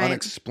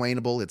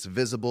unexplainable. It's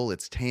visible.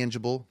 It's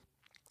tangible.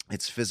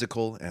 It's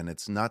physical, and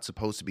it's not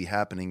supposed to be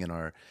happening in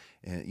our,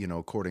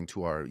 according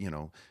to our,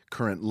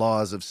 current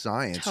laws of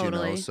science.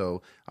 Totally.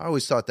 So I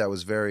always thought that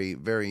was very,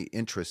 very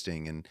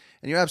interesting, and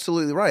you're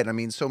absolutely right. I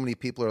mean, so many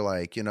people are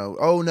like,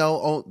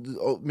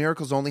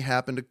 miracles only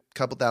happened a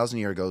couple thousand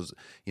years ago.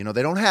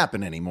 They don't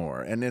happen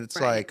anymore, and it's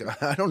like,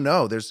 I don't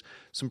know. There's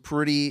some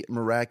pretty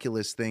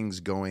miraculous things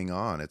going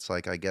on. It's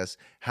like, I guess,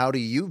 how do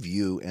you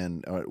view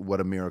and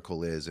what a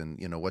miracle is, and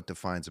what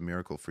defines a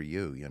miracle for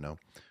you?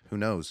 Who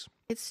knows?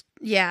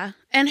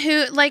 And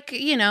who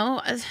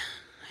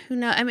who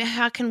knows? I mean,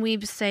 how can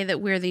we say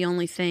that we're the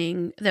only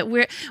thing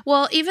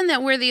even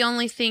that we're the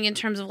only thing in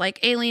terms of like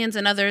aliens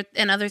and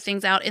other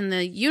things out in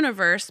the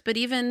universe, but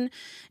even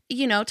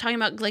talking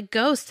about like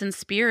ghosts and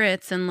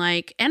spirits and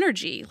like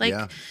energy. Like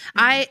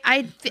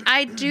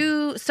I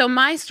do. So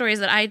my story is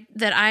that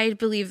I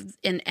believe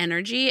in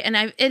energy, and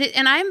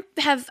I'm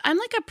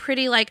like a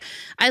pretty like,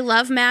 I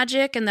love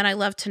magic, and then I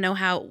love to know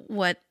how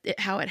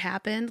it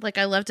happened. Like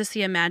I love to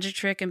see a magic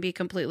trick and be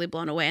completely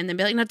blown away, and then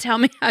be like, no, tell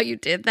me how you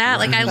did that.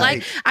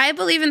 Like I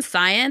believe in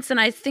science, and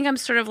I think I'm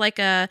sort of like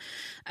I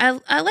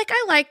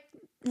like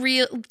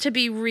real to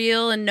be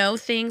real and know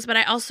things, but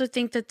I also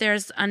think that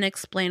there's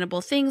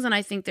unexplainable things, and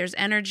I think there's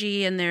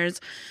energy, and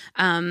there's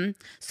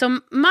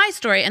so my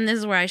story, and this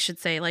is where I should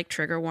say like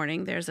trigger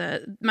warning,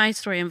 my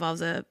story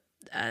involves a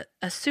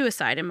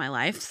suicide in my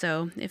life,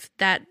 so if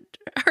that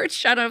hurts,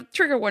 shout out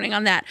trigger warning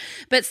on that.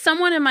 But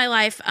someone in my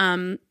life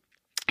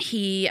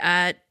he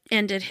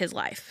ended his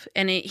life,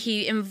 and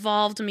he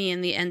involved me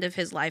in the end of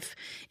his life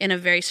in a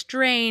very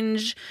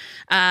strange,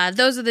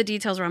 those are the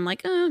details where I'm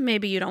like,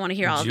 maybe you don't want to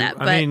hear all of that.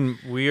 But I mean,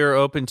 we are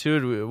open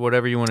to it,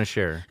 whatever you want to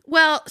share.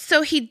 Well,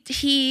 so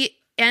he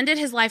ended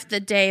his life the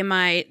day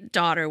my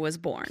daughter was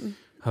born.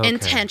 Okay.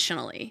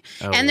 Intentionally.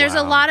 And there's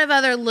a lot of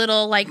other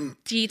little like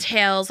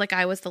details, like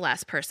I was the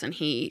last person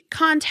he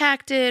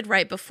contacted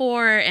right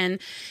before, and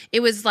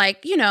it was like,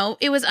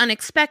 it was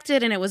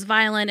unexpected, and it was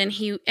violent, and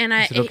is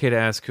it okay to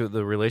ask who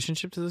the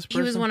relationship to this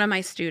person? He was one of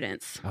my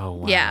students. Oh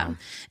wow. Yeah.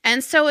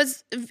 And so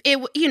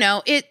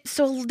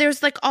so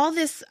there's like all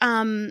this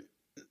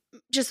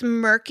just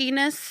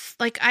murkiness,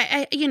 like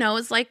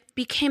it's like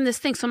became this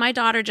thing. So my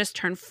daughter just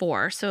turned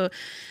 4. So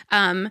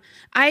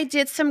I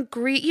did some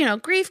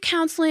grief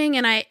counseling,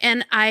 and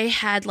I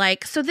had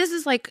like, so this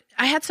is like,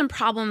 I had some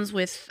problems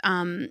with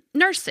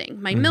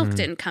nursing. My milk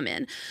didn't come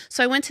in.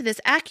 So I went to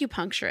this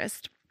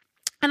acupuncturist.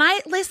 And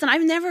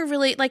I've never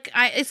really, like,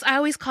 I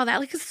always call that,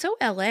 like, it's so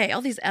LA,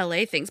 all these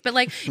LA things. But,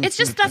 like, it's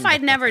just stuff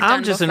I'd never done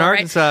I'm just before, an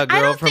Arkansas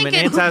girl from an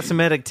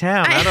anti-Semitic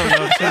town. I don't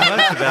know too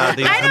much about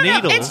these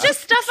needles. Know. It's just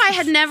stuff I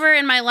had never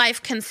in my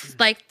life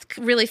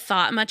really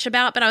thought much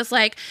about. But I was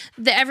like,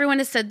 everyone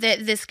has said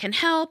that this can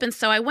help. And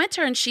so I went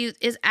to her, and she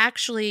is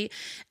actually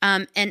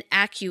an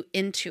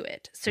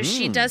acu-intuit. So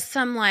she does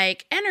some,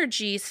 like,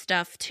 energy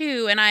stuff,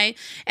 too. And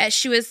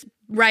she was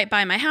right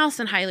by my house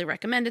and highly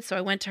recommended. So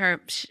I went to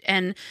her,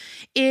 and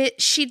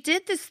she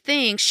did this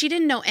thing. She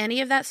didn't know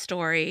any of that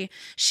story.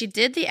 She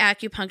did the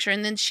acupuncture,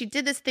 and then she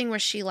did this thing where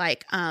she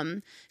like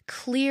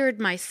cleared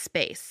my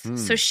space.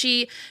 So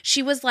she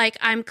was like,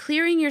 I'm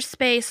clearing your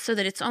space so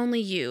that it's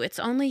only you. It's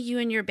only you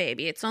and your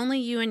baby. It's only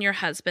you and your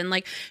husband.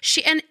 Like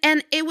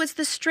and it was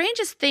the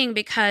strangest thing,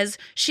 because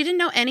she didn't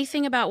know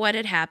anything about what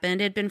had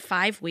happened. It had been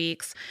 5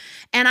 weeks.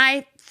 And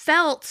I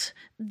felt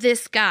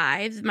this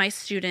guy, my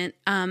student,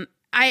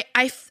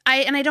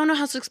 I don't know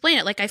how to explain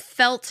it. Like I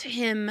felt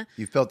him.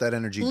 You felt that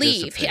energy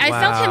leave. dissipate. I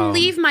felt him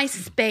leave my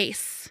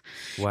space.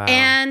 Wow.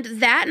 And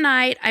that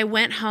night I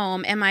went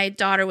home, and my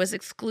daughter was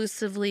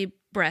exclusively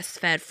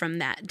breastfed from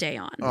that day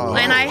on.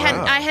 And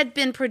I had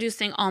been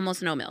producing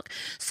almost no milk.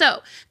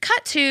 So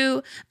cut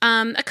to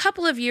a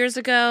couple of years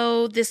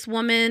ago, this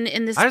woman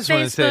in this I just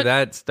want to say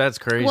that's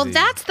crazy. Well,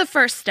 that's the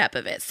first step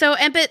of it. So,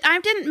 but I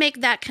didn't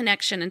make that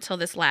connection until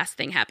this last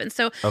thing happened.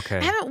 So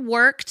I haven't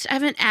worked, I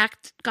haven't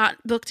got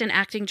booked an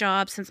acting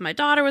job since my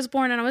daughter was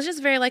born. And I was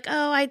just very like,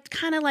 I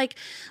kind of like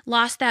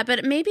lost that.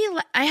 But maybe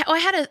I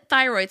had a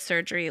thyroid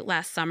surgery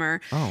last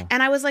summer.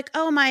 And I was like,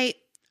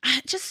 I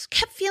just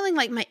kept feeling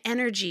like my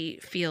energy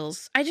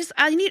feels. I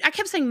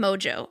kept saying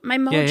mojo. My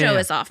mojo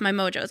is off. My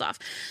mojo is off.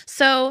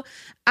 So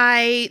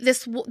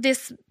this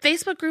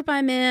Facebook group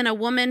I'm in, a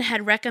woman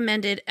had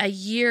recommended a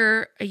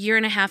year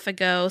and a half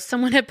ago.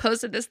 Someone had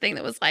posted this thing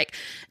that was like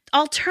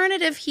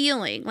alternative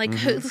healing, like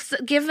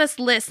give us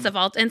lists of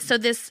all. And so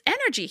this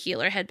energy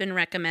healer had been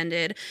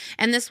recommended,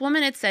 and this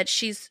woman had said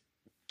she's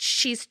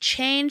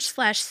changed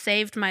 /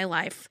 saved my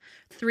life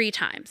 3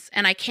 times,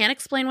 and I can't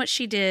explain what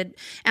she did.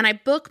 And I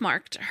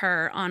bookmarked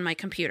her on my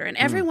computer, and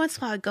every once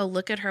in a while I'd go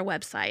look at her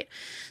website.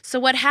 So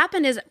what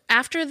happened is,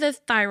 after the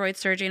thyroid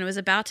surgery, and it was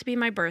about to be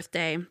my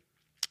birthday,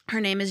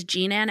 Her name is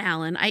Jean Ann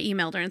Allen. I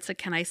emailed her and said,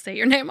 can I say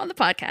your name on the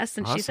podcast?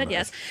 And she said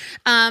yes.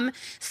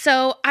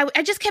 So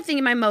I just kept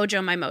thinking my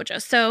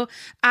mojo. So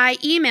I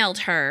emailed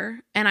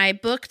her and I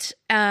booked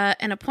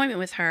an appointment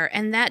with her.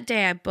 And that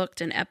day I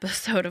booked an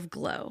episode of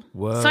Glow.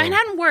 Whoa. So I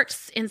hadn't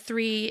worked in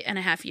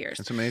 3.5 years.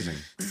 That's amazing.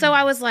 So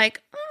I was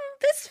like,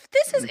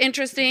 this is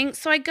interesting.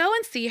 So I go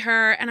and see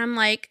her and I'm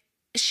like,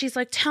 she's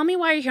like, tell me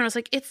why you're here. And I was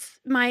like, it's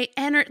my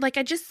energy.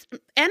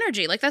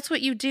 Like, that's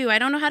what you do. I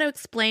don't know how to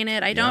explain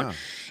it. I don't.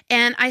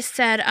 And I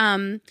said,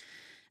 I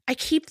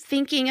keep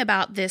thinking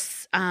about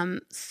this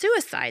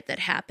suicide that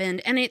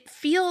happened. And it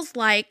feels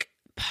like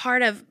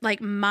part of like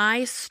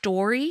my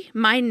story,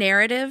 my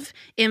narrative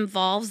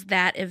involves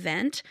that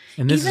event.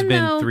 And this has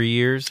been 3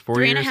 years,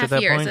 4 years at that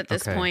point? 3.5 years at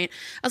this point.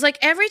 I was like,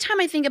 every time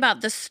I think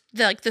about this,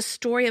 the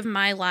story of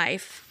my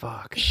life,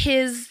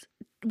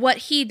 what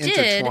he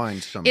did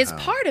is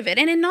part of it.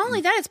 And not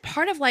only that, it's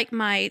part of like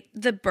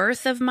the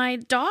birth of my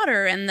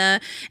daughter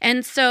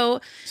and so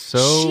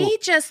she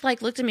just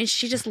like looked at me and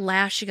she just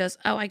laughed. She goes,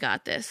 "Oh, I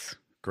got this.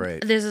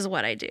 Great. This is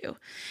what I do."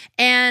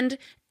 And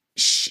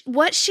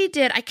what she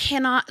did, She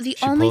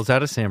pulls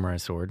out a samurai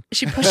sword.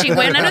 She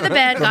went under the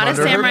bed, got a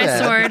samurai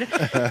sword.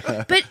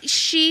 But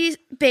she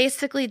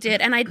basically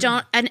did, and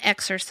an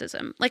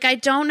exorcism. Like, I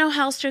don't know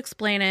how else to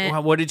explain it.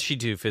 What did she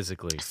do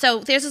physically?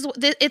 So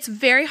it's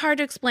very hard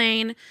to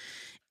explain,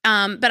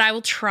 but I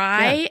will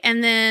try. Yeah.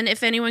 And then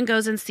if anyone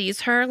goes and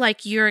sees her,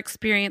 like, your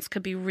experience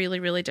could be really,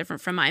 really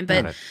different from mine.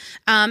 But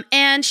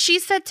and she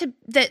said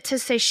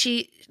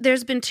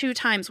there's been 2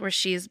 times where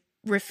she's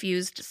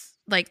refused.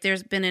 Like,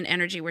 there's been an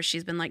energy where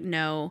she's been like,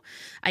 no,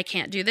 I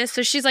can't do this.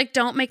 So she's like,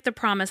 don't make the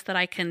promise that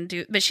I can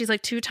do. But she's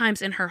like 2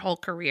 times in her whole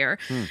career,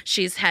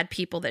 she's had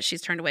people that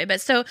she's turned away.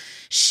 But so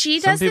she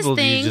does this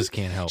thing. You just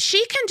can't help.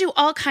 She can do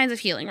all kinds of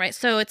healing, right?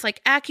 So it's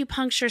like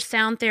acupuncture,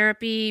 sound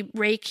therapy,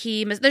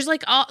 Reiki. There's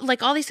like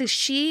all these things.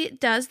 She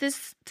does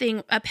this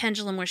thing, a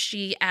pendulum, where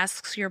she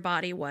asks your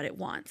body what it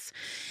wants.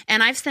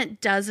 And I've sent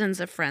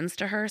dozens of friends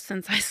to her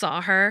since I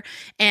saw her,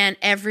 and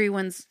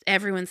everyone's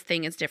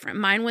thing is different.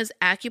 Mine was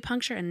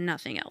acupuncture and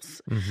nothing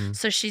else. Mm-hmm.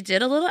 So she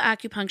did a little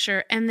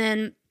acupuncture, and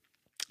then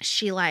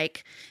she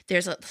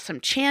there's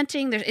some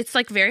chanting. It's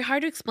like very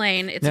hard to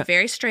explain. It's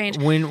very strange.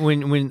 Sorry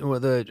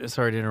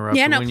to interrupt.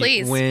 Yeah, no,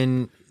 please.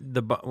 When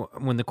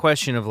the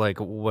question of like,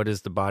 what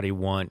does the body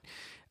want?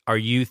 Are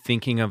you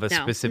thinking of a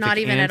specific not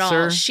even answer?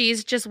 at all.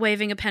 She's just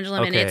waving a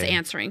pendulum and it's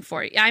answering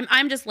for you.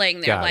 I'm just laying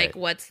there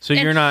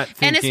you're not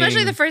thinking... And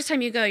especially the first time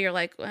you go, you're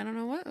like, I don't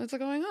know what's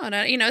going on.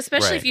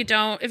 Especially if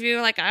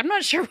you're like, I'm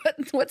not sure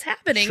what's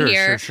happening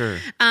here. Sure.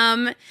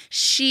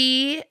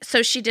 She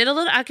did a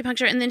little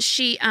acupuncture, and then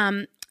she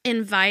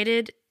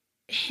invited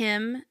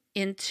him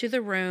into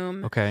the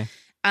room. Okay.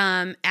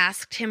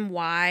 Asked him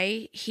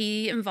why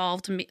he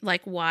involved me,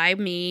 like, why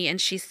me?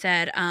 And she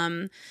said,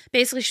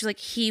 basically she's like,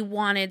 he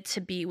wanted to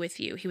be with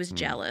you. He was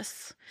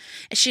jealous.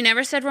 She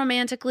never said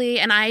romantically.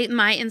 And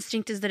my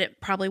instinct is that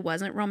it probably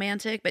wasn't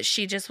romantic, but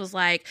she just was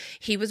like,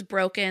 he was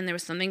broken. There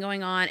was something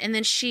going on. And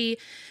then she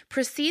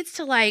proceeds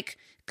to like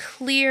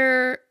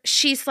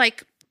she's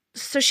like,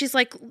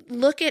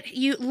 look at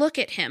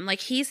him.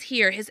 Like, he's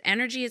here. His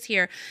energy is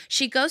here.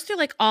 She goes through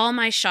like all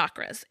my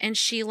chakras, and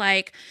she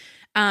like,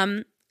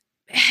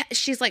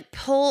 she's like,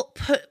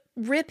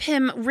 rip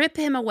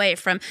him away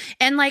from,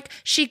 and like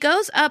she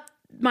goes up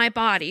my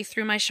body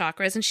through my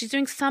chakras, and she's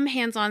doing some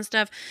hands-on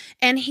stuff,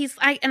 and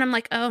I'm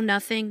like, oh,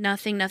 nothing.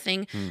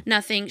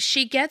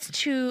 She gets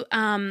to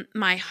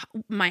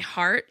my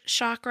heart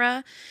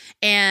chakra,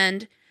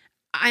 and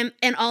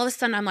all of a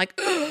sudden I'm like,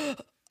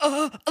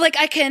 like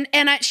I can,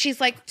 and she's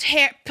like,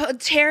 tear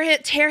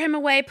him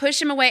away, push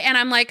him away, and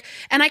I'm like,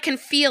 and I can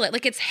feel it,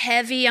 like it's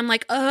heavy. I'm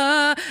like,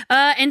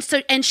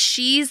 and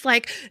she's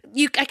like,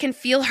 I can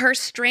feel her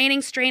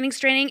straining,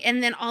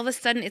 and then all of a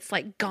sudden it's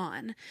like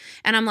gone,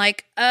 and I'm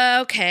like,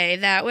 okay,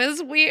 that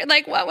was weird.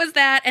 Like, what was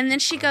that? And then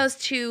she goes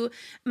to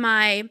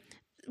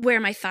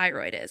where my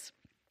thyroid is,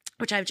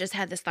 which I've just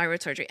had this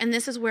thyroid surgery, and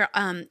this is where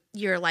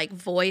your like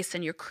voice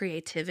and your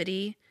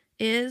creativity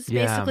is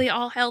basically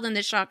all held in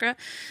this chakra.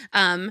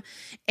 And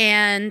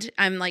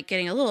I'm like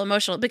getting a little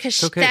emotional because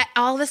that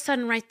all of a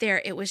sudden right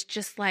there, it was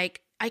just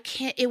like,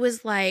 it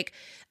was like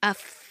a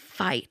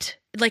fight,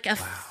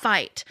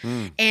 fight.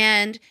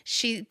 And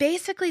she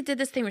basically did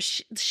this thing where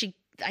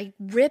I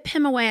rip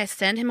him away, I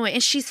send him away,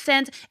 and she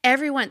sends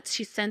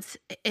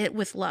it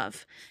with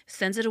love,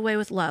 sends it away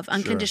with love,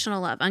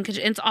 unconditional love.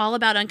 It's all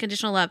about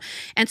unconditional love.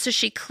 And so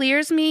she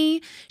clears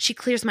me, she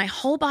clears my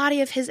whole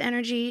body of his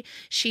energy.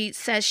 She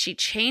says she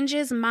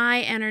changes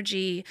my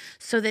energy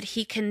so that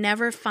he can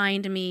never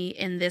find me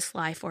in this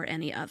life or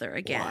any other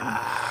again.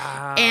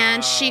 Wow.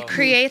 And she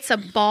creates a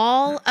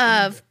ball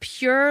of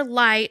pure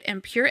light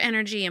and pure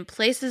energy and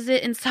places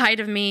it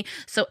inside of me.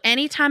 So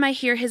anytime I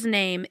hear his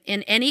name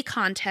in any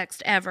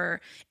context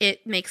ever,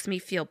 it makes me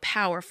feel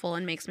powerful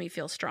and makes me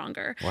feel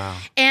stronger. Wow.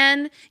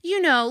 And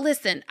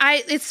listen,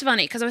 it's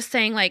funny because I was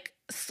saying like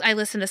I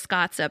listened to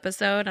Scott's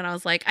episode, and I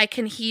was like, I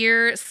can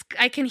hear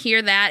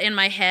that in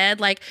my head.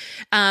 Like,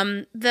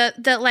 like,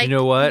 you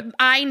know what?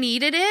 I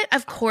needed it.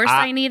 Of course,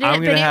 I needed it.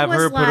 I'm gonna but have it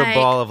was her put a like,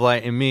 ball of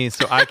light in me,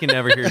 so I can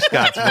never hear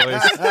Scott's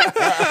voice.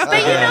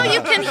 But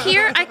you can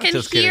hear. I can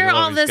Just kidding, hear love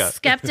all you, the Scott.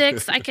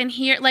 skeptics. I can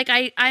hear. Like,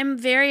 I'm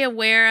very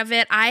aware of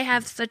it. I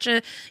have such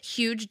a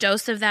huge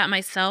dose of that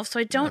myself, so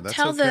I don't that's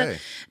tell okay.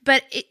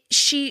 But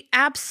she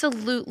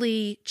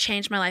absolutely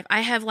changed my life.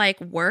 I have like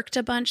worked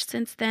a bunch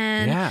since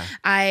then. Yeah.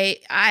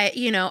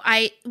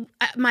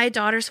 My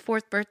daughter's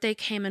 4th birthday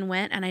came and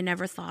went, and I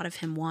never thought of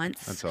him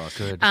once. That's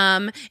awesome. Good.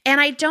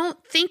 And I don't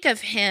think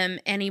of him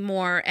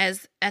anymore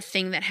as a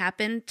thing that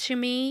happened to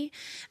me.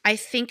 I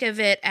think of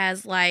it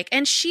as like,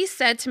 and she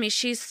said to me,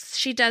 she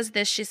does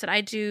this. She said,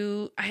 I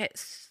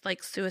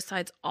like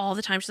suicides all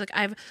the time. She's like,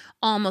 I've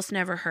almost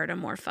never heard a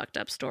more fucked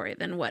up story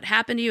than what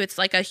happened to you. It's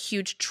like a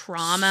huge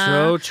trauma.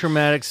 So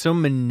traumatic, so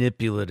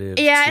manipulative.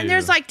 Yeah, too. and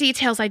there's like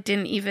details I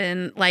didn't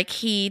even like.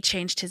 He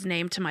changed his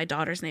name to my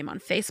daughter's name on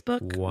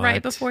Facebook right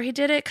What? before he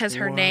did it because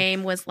her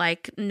name was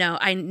like, no,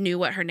 I knew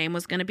what her name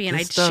was going to be, and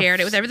I This stuff-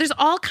 shared it with everyone. There's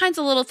all kinds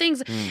of little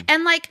things,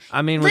 and like,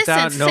 I mean, listen,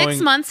 without knowing-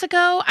 6 months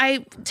ago,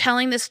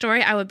 telling this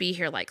story, I would be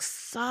here like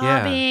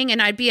sobbing,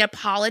 and I'd be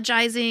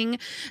apologizing.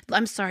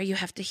 I'm sorry, you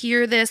have to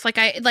hear this. Like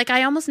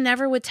I almost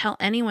never would tell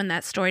anyone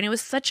that story, and it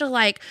was such a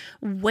like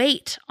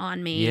weight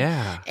on me.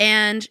 Yeah.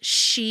 And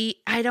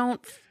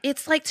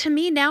it's like, to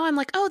me now, I'm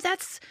like, oh,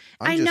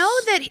 I know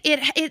that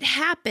it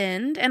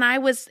happened, and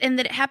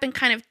that it happened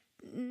kind of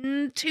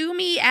to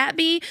me, at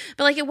me,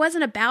 but like it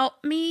wasn't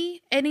about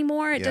me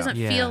anymore. It doesn't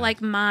Yeah. feel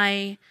like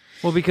my.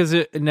 Well, because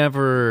it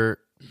never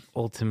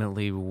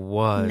ultimately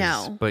was.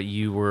 No. But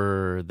you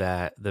were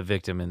the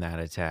victim in that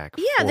attack.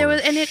 Yeah, there for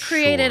was, and it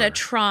created a sure.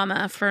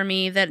 trauma for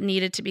me that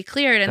needed to be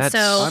cleared, and That's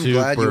so I'm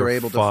glad you super were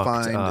able to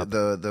fucked find up.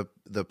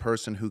 the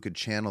person who could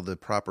channel the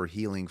proper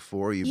healing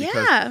for you. Yeah.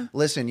 Because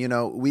listen,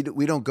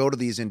 we don't go to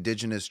these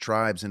indigenous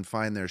tribes and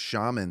find their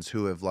shamans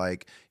who have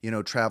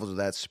traveled to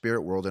that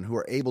spirit world and who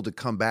are able to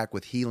come back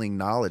with healing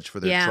knowledge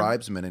for their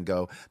tribesmen and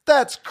go,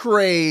 that's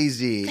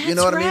crazy. You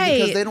know what I mean?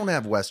 Because they don't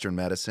have Western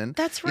medicine.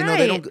 That's They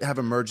right. don't have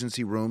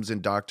emergency rooms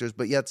and doctors,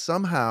 but yet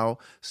somehow,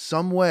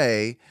 some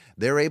way,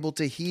 they're able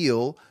to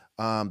heal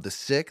the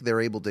sick. They're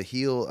able to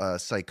heal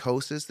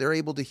psychosis. They're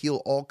able to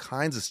heal all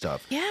kinds of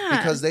stuff. Yeah.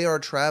 Because they are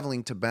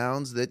traveling to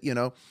bounds that,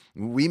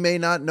 we may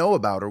not know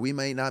about or we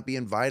may not be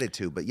invited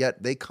to, but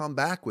yet they come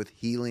back with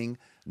healing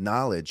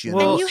knowledge.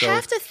 Well, And you So-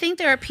 have to think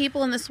there are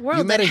people in this You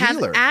world met that a have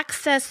healer.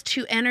 access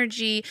to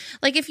energy.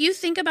 Like, if you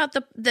think about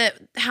the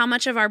how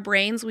much of our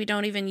brains we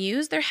don't even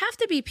use, there have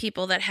to be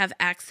people that have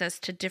access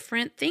to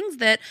different things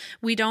that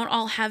we don't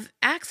all have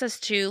access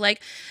to.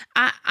 Like,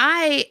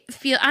 I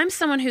feel I'm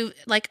someone who,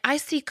 like, I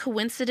see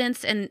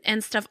coincidence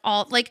and stuff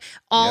all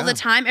the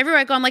time. Everywhere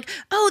I go, I'm like,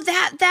 oh,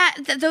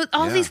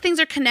 all these things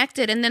are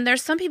connected. And then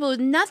there's some people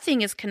who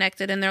nothing is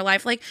connected in their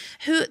life. Like,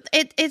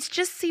 it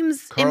just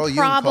seems Carl Jung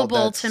called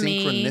improbable that to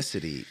me.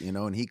 synchronicity,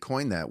 and he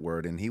coined that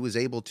word, and he was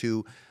able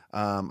to.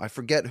 I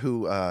forget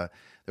who.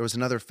 There was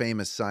another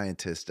famous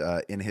scientist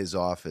in his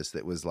office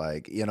that was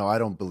like, I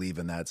don't believe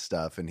in that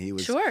stuff, and he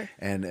was Sure.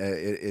 And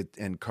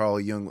and Carl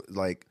Jung,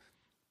 like,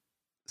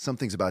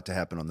 something's about to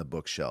happen on the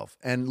bookshelf,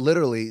 and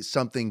literally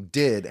something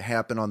did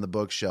happen on the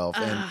bookshelf,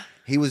 and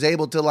he was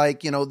able to,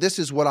 this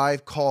is what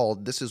I've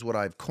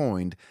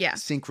coined Yeah.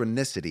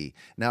 synchronicity.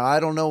 Now, I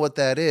don't know what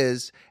that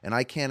is, and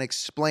I can't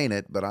explain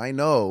it, but I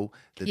know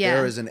that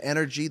there is an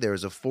energy, there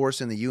is a force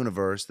in the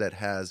universe that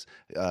has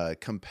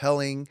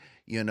compelling,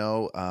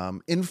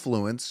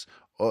 influence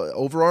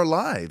over our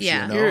lives,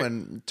 Yeah.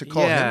 and to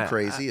call Yeah, him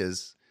crazy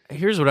is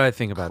Here's what I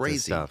think about this crazy.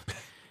 stuff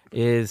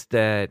is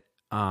that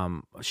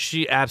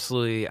she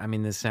absolutely, I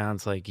mean, this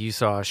sounds like you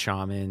saw a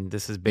shaman.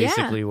 This is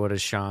basically what a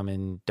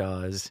shaman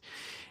does.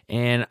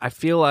 And I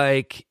feel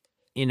like,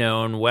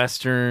 in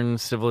Western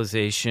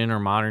civilization or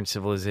modern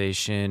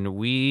civilization,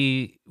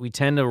 we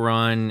tend to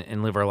run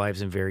and live our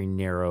lives in very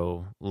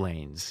narrow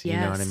lanes. You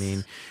know what I Yes.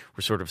 mean?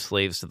 We're sort of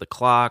slaves to the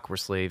clock. We're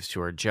slaves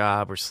to our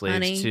job. We're slaves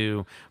Money.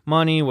 to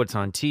money, what's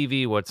on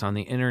TV, what's on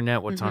the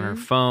internet, what's on our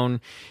phone.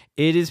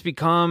 It has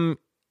become,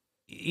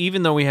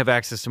 even though we have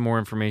access to more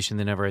information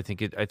than ever, I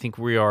think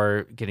we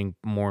are getting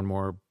more and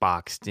more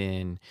boxed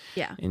in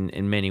Yeah.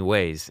 in many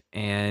ways.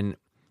 And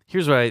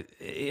here's what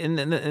and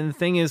the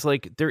thing is,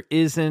 like,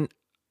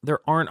 there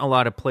aren't a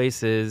lot of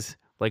places,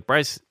 like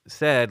Bryce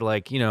said,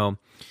 like,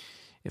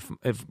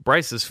 if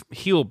Bryce's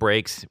heel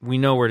breaks, we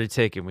know where to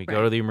take him. We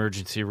go to the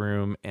emergency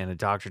room and a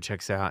doctor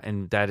checks out,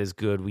 and that is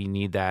good. We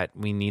need that.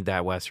 We need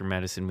that Western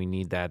medicine. We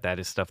need that. That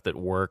is stuff that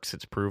works.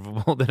 It's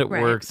provable that it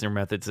Right. works. There are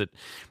methods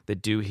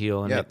that do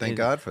heal. And thank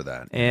God for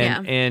that.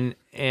 And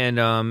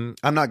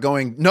I'm not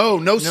going, no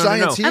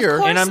science Of here.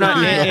 course and I'm not,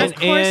 not. and, Of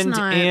course and,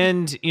 not.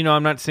 and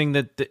I'm not saying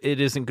that it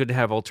isn't good to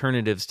have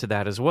alternatives to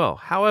that as well.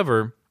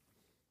 However,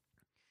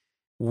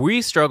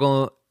 we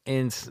struggle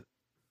in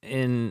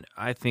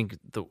I think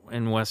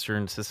in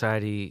Western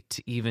society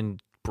to even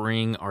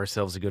bring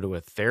ourselves to go to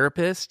a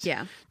therapist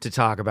Yeah. to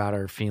talk about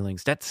our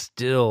feelings. That's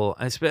still,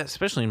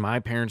 especially in my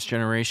parents'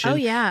 generation. Oh,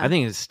 yeah. I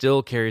think it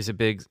still carries a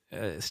big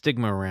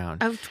stigma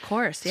around. Of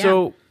course, yeah.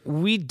 So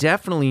we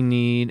definitely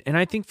need, and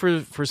I think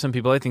for some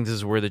people, I think this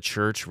is where the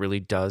church really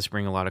does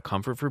bring a lot of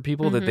comfort for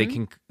people, that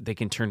they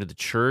can turn to the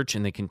church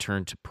and they can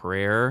turn to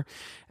prayer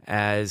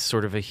as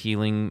sort of a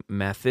healing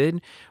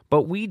method.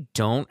 But we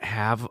don't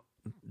have,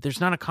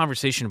 there's not a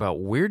conversation about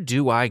where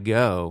do I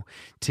go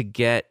to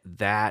get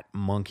that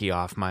monkey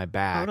off my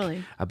back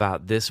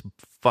about this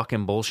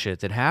fucking bullshit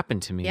that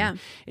happened to me. Yeah.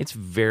 It's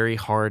very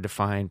hard to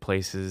find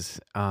places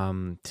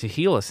to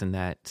heal us in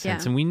that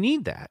sense. Yeah. And we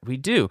need that. We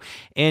do.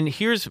 And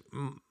here's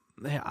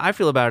how I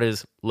feel about it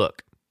is,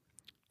 look,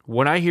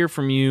 what I hear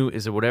from you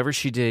is that whatever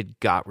she did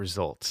got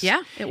results.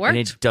 Yeah, it worked. And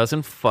it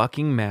doesn't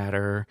fucking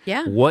matter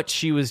Yeah. what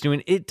she was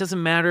doing. It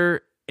doesn't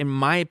matter. In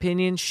my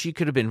opinion, she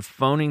could have been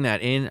phoning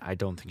that in. I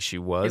don't think she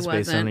was, It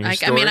based on wasn't. your I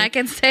story. mean, I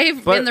can say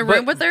in the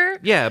room with her.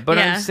 Yeah, but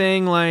Yeah. I'm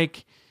saying,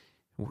 like,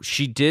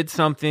 she did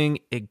something.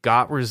 It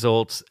got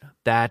results.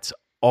 That's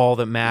all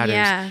that matters.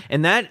 Yeah.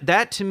 And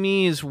that to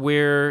me is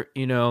where,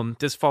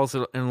 this falls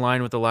in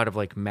line with a lot of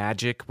like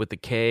magic with the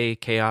K,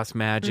 chaos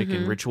magic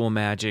and ritual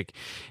magic.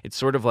 It's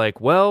sort of like,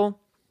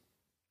 well,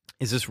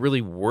 is this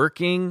really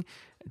working?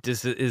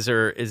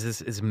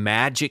 Is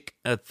magic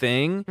a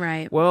thing?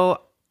 Right.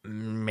 Well,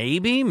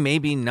 maybe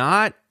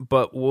not,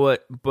 but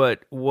what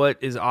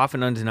is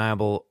often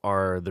undeniable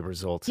are the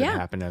results that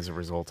happen as a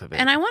result of it.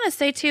 And I want to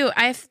say too,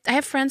 I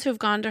have friends who have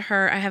gone to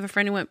her. I have a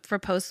friend who went for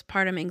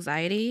postpartum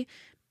anxiety,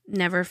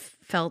 never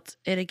felt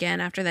it again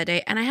after that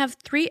day. And I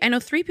know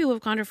three people who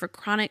have gone to her for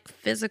chronic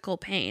physical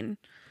pain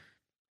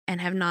and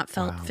have not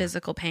felt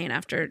physical pain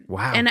after.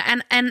 Wow.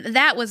 And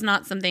that was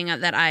not something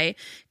that I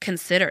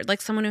considered. Like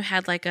someone who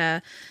had like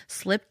a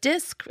slip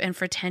disc, and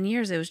for 10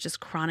 years it was just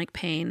chronic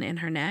pain in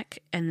her neck.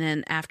 And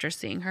then after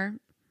seeing her,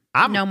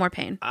 no more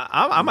pain.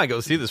 I might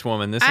go see this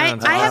woman. This I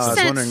sounds have awesome.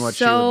 sent wondering what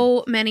she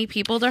so many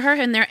people to her,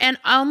 and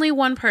only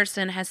one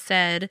person has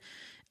said,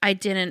 I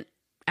didn't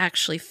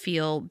actually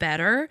feel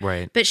better.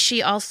 Right. But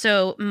she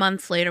also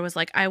months later was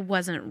like, I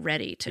wasn't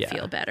ready to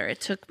feel better. It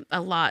took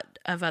a lot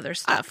of other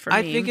stuff for me.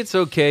 I think it's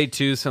okay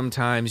too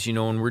sometimes,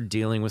 when we're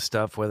dealing with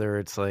stuff, whether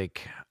it's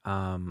like,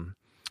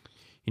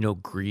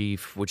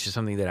 grief, which is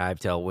something that I've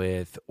dealt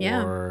with,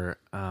 or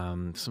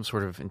some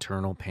sort of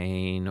internal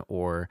pain,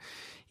 or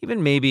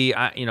even maybe,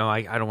 I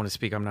don't want to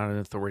speak, I'm not an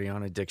authority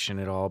on addiction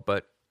at all,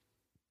 but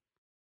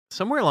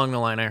somewhere along the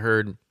line I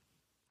heard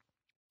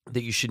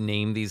that you should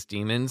name these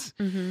demons,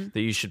 that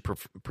you should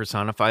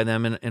personify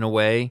them in a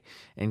way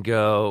and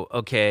go,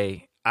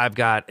 okay, I've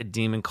got a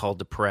demon called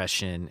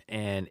depression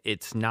and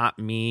it's not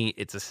me,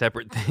 it's a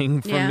separate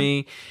thing from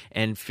me,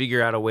 and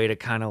figure out a way to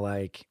kind of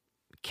like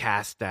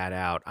cast that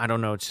out. I don't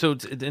know. So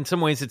in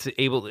some ways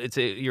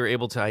you're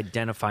able to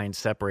identify and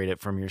separate it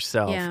from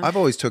yourself. Yeah. I've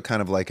always took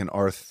kind of like an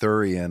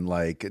Arthurian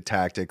like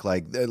tactic,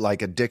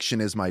 like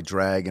addiction is my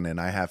dragon and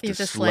I have to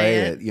slay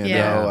it, you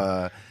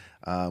know.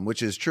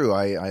 Which is true.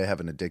 I have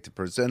an addicted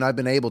person, and I've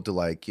been able to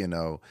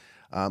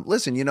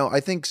listen. I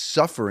think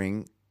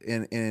suffering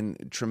in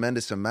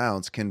tremendous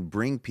amounts can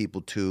bring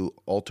people to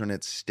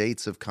alternate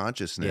states of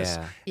consciousness.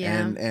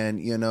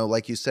 And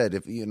like you said,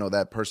 if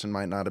that person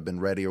might not have been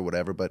ready or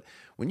whatever, but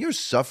when you're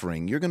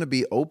suffering, you're going to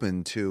be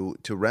open to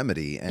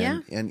remedy,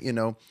 and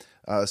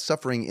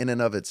suffering in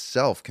and of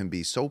itself can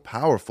be so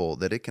powerful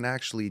that it can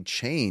actually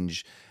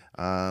change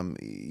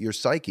your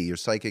psyche, your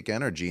psychic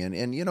energy,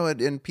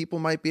 and people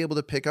might be able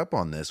to pick up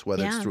on this,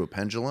 whether it's through a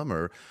pendulum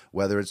or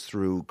whether it's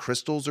through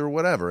crystals or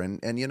whatever. And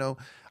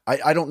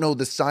I don't know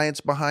the science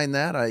behind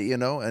that,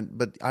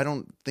 but I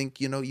don't think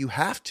you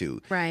have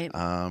to. Right.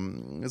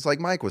 It's like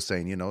Mike was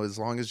saying, as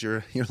long as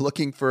you're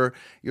looking for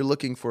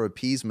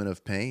appeasement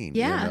of pain.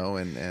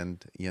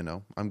 And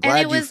I'm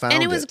glad you found it.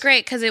 And it was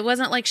great because it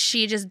wasn't like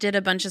she just did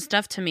a bunch of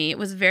stuff to me. It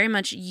was very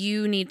much,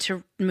 you need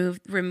to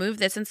remove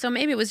this. And so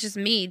maybe it was just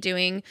me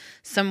doing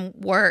some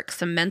work,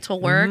 some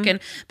mental work.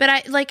 But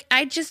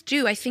I just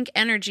do. I think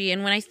energy.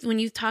 And when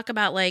you talk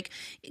about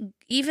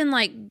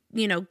even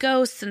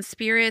ghosts and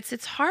spirits,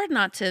 it's hard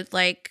not to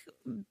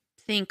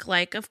think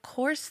of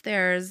course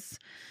there's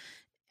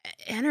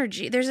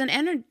energy. There's an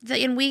energy,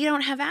 and we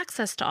don't have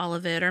access to all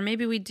of it, or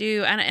maybe we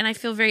do. And I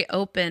feel very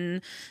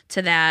open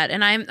to that.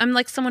 And I'm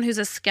like someone who's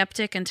a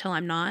skeptic until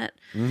I'm not.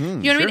 You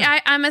know what I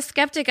mean? I'm a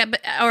skeptic, I'm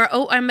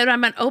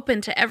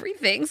open to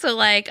everything. So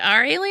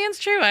are aliens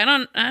true? I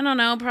don't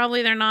know.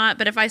 Probably they're not.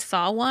 But if I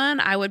saw one,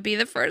 I would be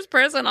the first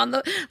person on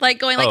the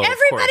going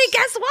everybody,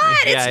 guess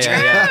what? It's true.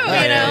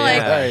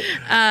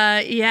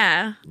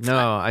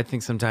 No, I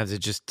think sometimes it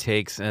just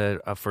takes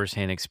a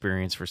firsthand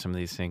experience for some of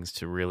these things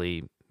to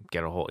really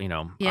get a whole,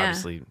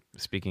 obviously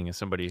speaking as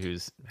somebody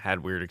who's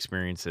had weird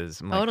experiences.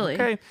 I'm totally.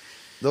 Okay.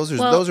 Those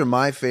are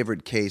my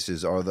favorite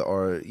cases.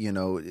 For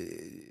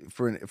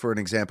an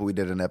example, we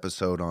did an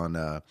episode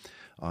on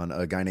on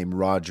a guy named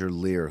Roger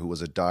Lear, who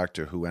was a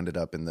doctor who ended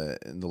up in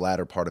the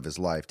latter part of his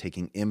life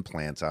taking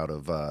implants out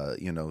of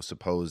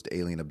supposed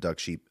alien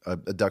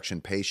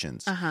abduction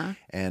patients.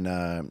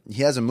 And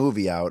he has a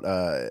movie out.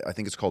 I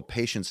think it's called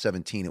Patient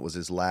 17. It was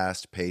his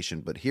last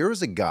patient. But here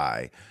is a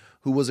guy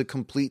who was a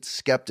complete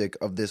skeptic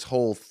of this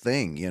whole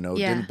thing,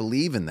 didn't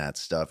believe in that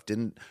stuff,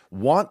 didn't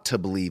want to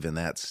believe in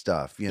that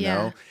stuff,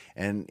 know?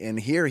 And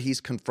here he's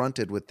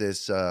confronted with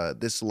this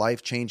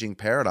life-changing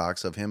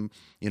paradox of him,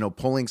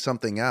 pulling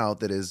something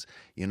out that is,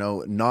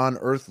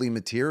 non-earthly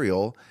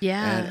material.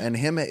 Yeah. And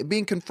him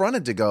being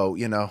confronted to go,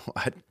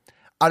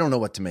 I don't know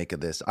what to make of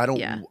this. I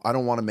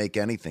don't want to make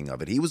anything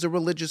of it. He was a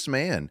religious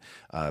man,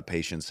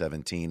 Patient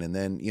 17. And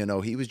then,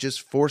 he was just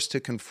forced to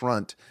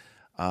confront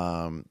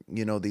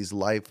these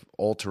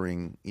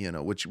life-altering,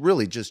 which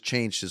really just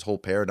changed his whole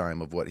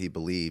paradigm of what he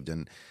believed.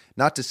 And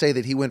not to say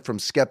that he went from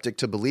skeptic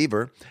to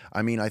believer.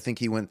 I mean, I think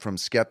he went from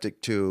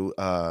skeptic to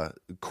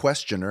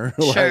questioner.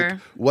 Sure. Like,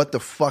 what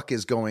the fuck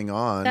is going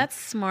on? That's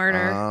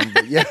smarter. I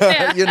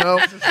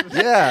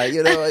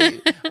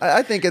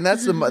think, and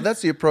that's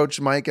the approach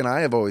Mike and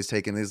I have always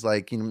taken, is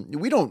like,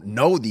 we don't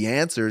know the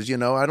answers,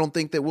 I don't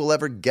think that we'll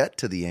ever get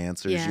to the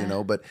answers,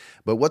 but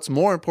what's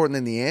more important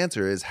than the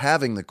answer is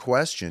having the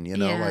question,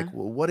 like,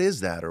 well, what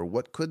is that, or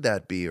what could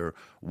that be, or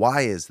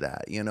why is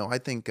that?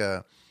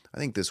 I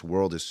think this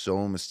world is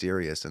so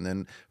mysterious, and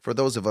then for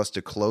those of us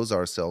to close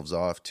ourselves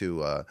off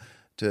to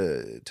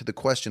the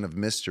question of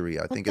mystery,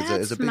 I think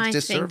is a big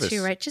disservice. Thing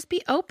too, right? Just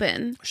be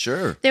open.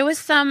 Sure. There was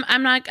some.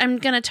 I'm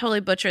going to totally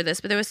butcher this,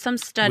 but there was some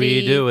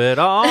study. We do it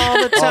all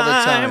the time. All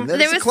the time.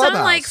 There was some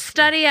like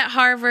study at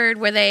Harvard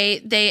where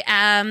they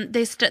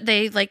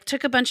like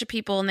took a bunch of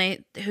people,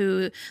 and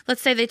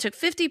let's say they took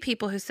 50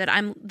 people who said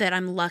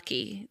I'm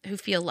lucky, who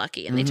feel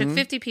lucky, and they took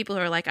 50 people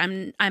who are like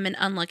I'm an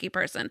unlucky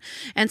person,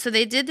 and so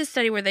they did this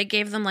study where they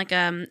gave them like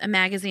a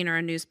magazine or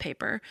a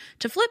newspaper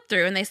to flip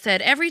through, and they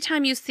said every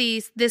time you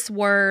see this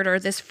word or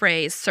this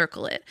phrase,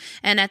 circle it,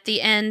 and at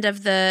the end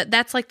of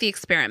that's like the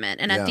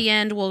experiment, and at the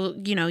end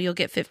you'll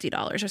get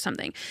 $50 or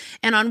something.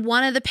 And on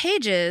one of the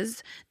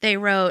pages they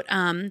wrote,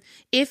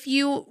 if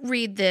you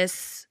read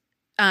this,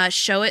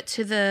 show it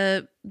to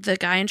the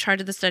guy in charge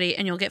of the study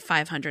and you'll get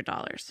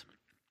 $500.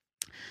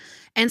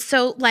 And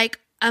so like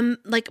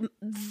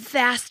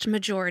vast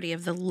majority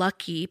of the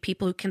lucky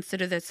people who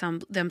consider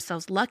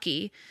themselves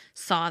lucky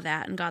saw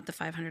that and got the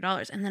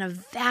 $500. And then a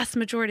vast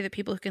majority of the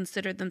people who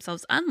considered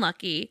themselves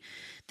unlucky,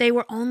 they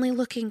were only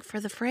looking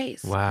for the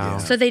phrase. Wow.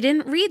 So they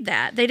didn't read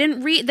that.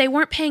 They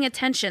weren't paying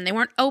attention. They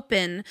weren't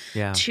open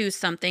to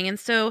something. And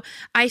so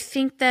I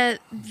think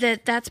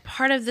that's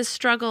part of the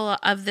struggle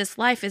of this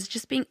life, is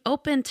just being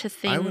open to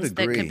things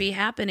that could be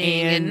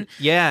happening. And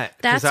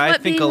that's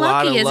what being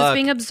lucky is. It's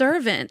being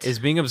observant. Is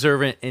being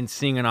observant and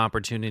seeing an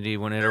opportunity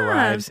when it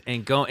arrives,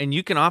 and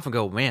you can often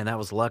go, man, that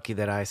was lucky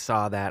that I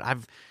saw that.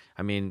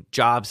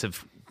 Jobs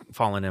have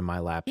fallen in my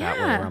lap that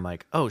way, where I'm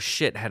like, oh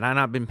shit, had I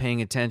not been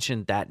paying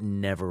attention, that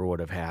never would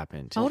have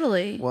happened.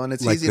 Totally. Well, and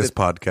it's like easy this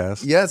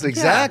podcast. Yes,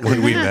 exactly.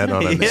 When we met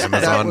on an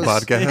Amazon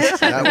podcast.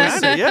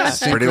 That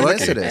was pretty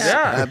lucky.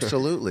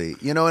 Absolutely.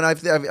 And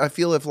I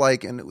feel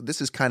and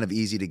this is kind of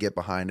easy to get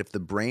behind, if the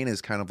brain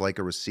is kind of like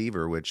a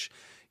receiver, which,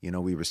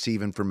 we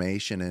receive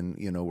information and,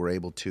 we're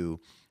able to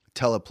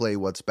teleplay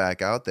what's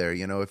back out there.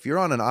 If you're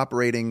on an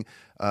operating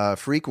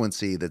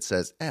frequency that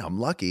says, hey, I'm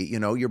lucky,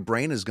 your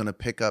brain is going to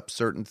pick up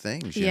certain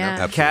things.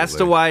 Cast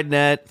a wide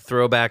net,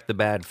 throw back the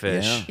bad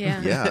fish.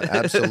 Yeah,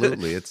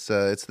 absolutely. It's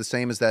the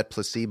same as that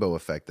placebo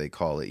effect, they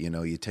call it.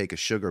 You take a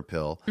sugar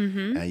pill,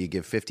 and you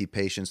give 50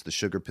 patients the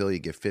sugar pill, you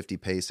give 50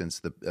 patients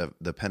the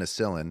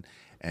penicillin.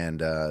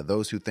 And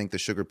those who think the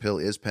sugar pill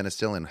is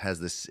penicillin has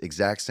this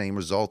exact same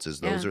results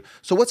as those are.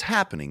 So what's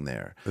happening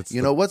there?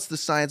 What's the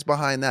science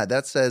behind that?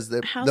 That says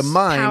that the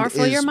mind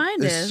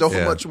is so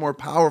much more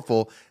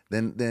powerful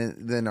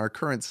than our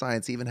current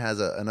science even has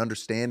an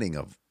understanding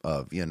of.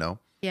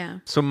 Yeah.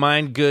 So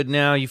mind good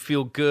now. You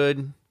feel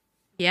good.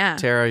 Yeah.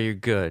 Tara, you're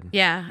good.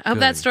 Yeah. I hope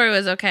that story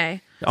was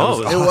okay.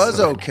 Oh, it was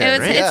okay.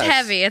 It's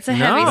heavy. It's a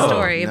heavy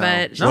story,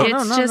 but it's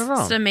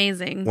just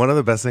amazing. One of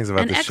the best things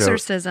about this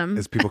exorcism show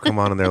is people come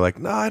on and they're like,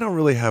 "No, I don't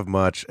really have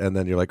much," and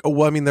then you're like, "Oh,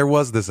 well, there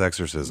was this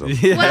exorcism."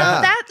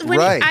 Well,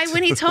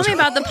 when he told me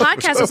about the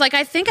podcast, I was like,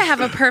 "I think I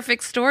have a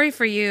perfect story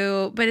for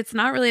you, but it's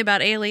not really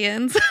about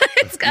aliens.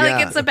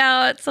 It's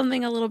about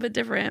something a little bit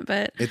different."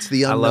 But it's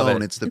the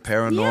unknown. It's the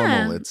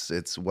paranormal.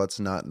 It's what's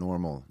not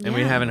normal. And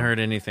we haven't heard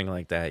anything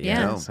like that yet.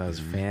 Yeah. So it's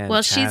fantastic.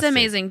 Well, she's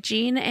amazing.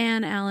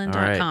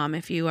 JeanAnnAllen.com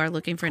if you are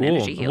looking for an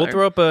energy healer. We'll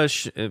throw up a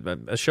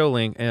show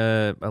link,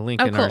 a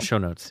link in our show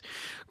notes.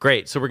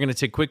 Great. So we're going to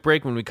take a quick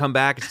break. When we come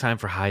back, it's time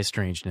for High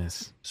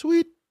Strangeness.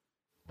 Sweet.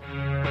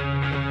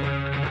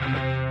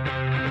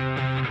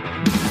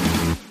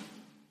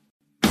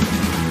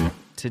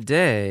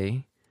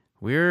 Today,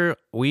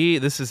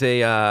 this is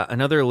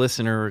another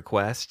listener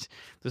request.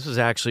 This was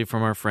actually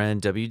from our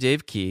friend W.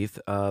 Dave Keith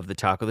of the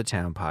Talk of the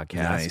Town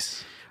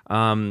podcast. Nice.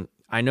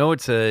 I know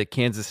it's a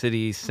Kansas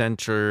City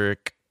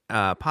centric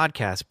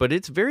podcast, but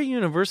it's very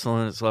universal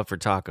in its love for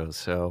tacos.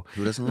 So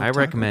Who doesn't love I tacos?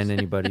 recommend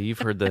anybody. You've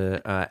heard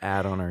the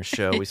ad on our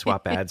show. We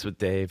swap ads with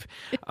Dave.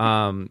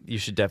 You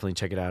should definitely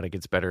check it out. It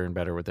gets better and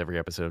better with every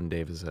episode, and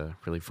Dave is a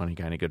really funny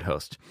guy and a good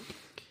host.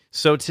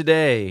 So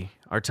today,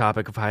 our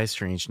topic of high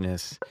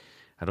strangeness,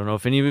 I don't know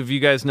if any of you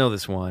guys know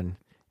this one.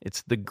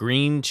 It's the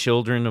Green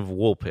Children of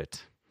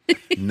Woolpit.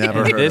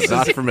 Never And heard this of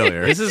Not it.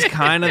 familiar. This is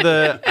kind of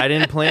I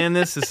didn't plan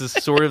this. This is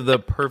sort of the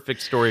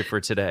perfect story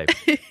for today.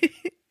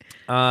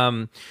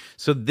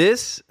 So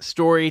this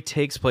story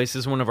takes place, this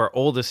is one of our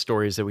oldest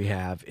stories that we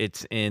have.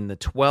 It's in the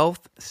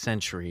 12th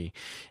century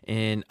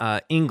in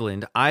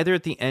England, either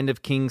at the end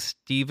of King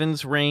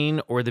Stephen's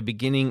reign or the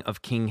beginning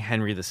of King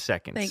Henry II.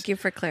 Thank you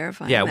for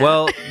clarifying. Yeah, that.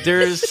 well,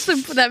 there's...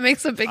 that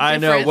makes a big I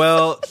difference. know.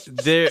 Well,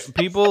 there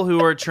people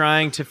who are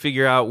trying to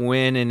figure out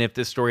when and if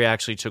this story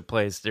actually took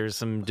place. There's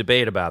some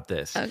debate about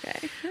this. Okay.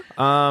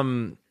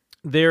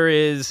 There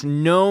is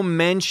no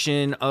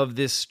mention of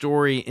this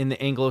story in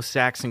the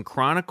Anglo-Saxon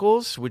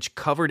Chronicles, which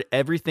covered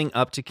everything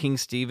up to King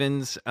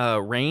Stephen's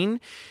reign,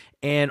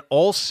 and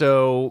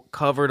also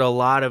covered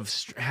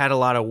had a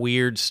lot of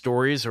weird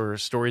stories or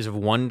stories of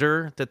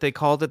wonder that they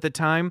called at the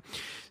time.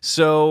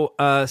 So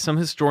some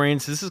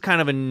historians, this is kind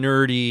of a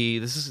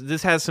nerdy.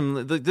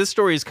 This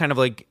story is kind of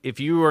like if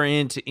you are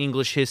into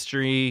English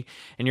history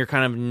and you're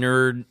kind of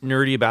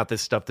nerdy about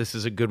this stuff, this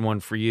is a good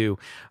one for you.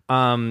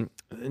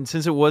 And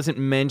since it wasn't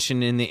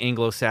mentioned in the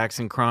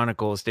Anglo-Saxon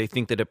Chronicles, they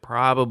think that it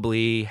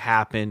probably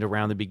happened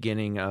around the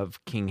beginning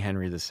of King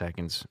Henry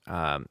II's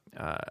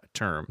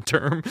term.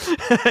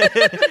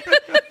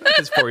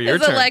 His 4-year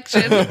His term.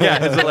 election. Yeah,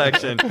 his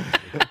election.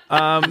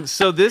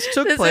 So this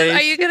took place.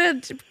 Are you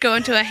going to go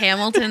into a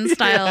Hamilton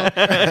style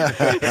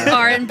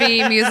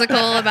R&B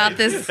musical about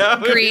this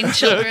green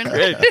children?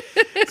 Great.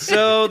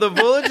 So the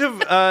village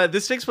of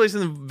this takes place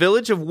in the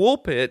village of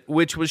Woolpit,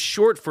 which was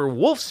short for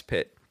Wolf's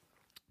Pit.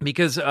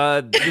 Because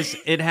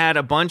it had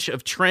a bunch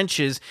of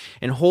trenches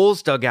and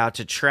holes dug out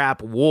to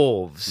trap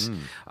wolves.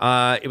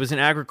 It was an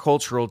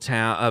agricultural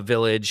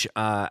village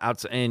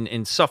outside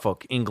in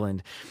Suffolk,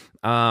 England.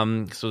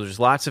 So there's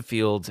lots of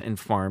fields and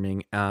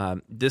farming.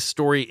 This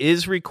story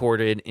is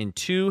recorded in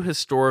 2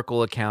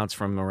 historical accounts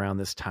from around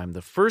this time.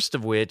 The first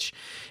of which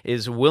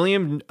is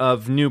William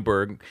of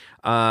Newburgh,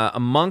 a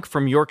monk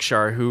from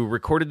Yorkshire who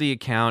recorded the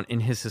account in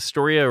his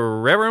Historia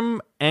Rerum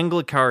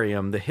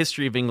Anglicarium, the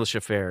history of English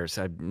affairs.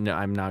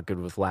 I'm not good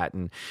with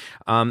Latin.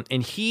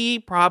 And he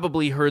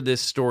probably heard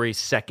this story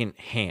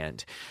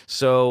secondhand.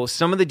 So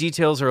some of the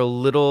details are a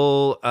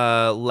little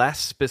less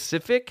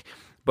specific,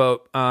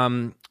 but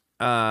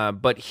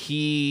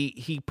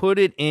he put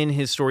it in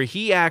his story.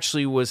 He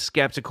actually was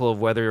skeptical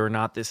of whether or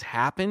not this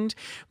happened,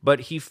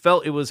 but he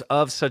felt it was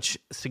of such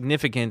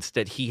significance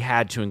that he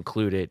had to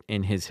include it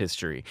in his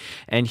history.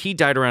 And he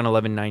died around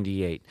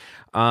 1198.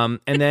 And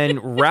then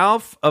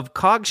Ralph of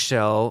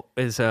Cogshell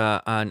is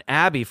an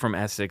abbey from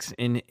Essex.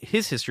 In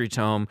his history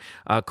tome,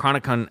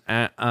 Chronicon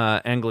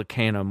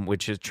Anglicanum,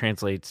 which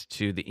translates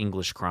to the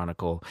English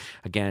Chronicle.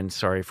 Again,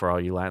 sorry for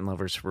all you Latin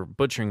lovers for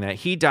butchering that.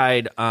 He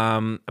died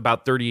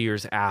about 30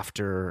 years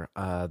after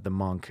the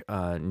monk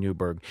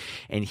Newburgh.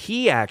 And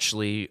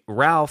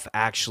Ralph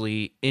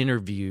actually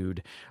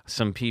interviewed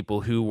some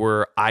people who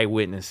were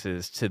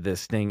eyewitnesses to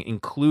this thing,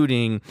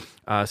 including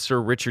Sir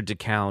Richard de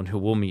Calne, who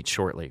we'll meet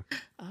shortly.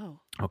 Oh.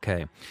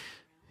 Okay.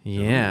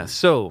 Yeah.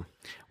 So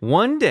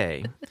one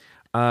day,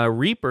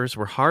 reapers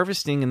were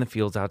harvesting in the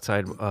fields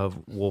outside of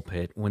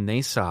Woolpit when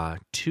they saw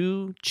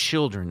 2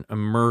 children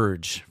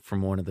emerge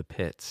from one of the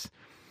pits.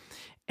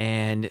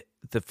 And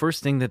the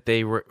first thing that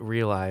they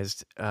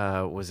realized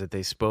was that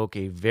they spoke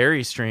a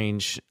very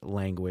strange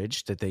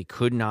language that they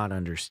could not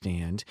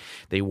understand.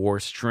 They wore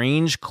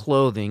strange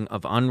clothing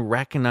of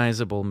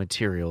unrecognizable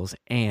materials,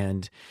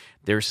 and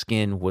their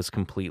skin was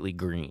completely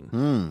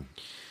green.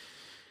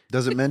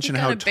 Does it mention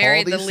how Kinda tall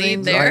buried the these lead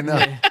things? there. I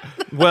know.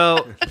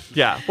 Well,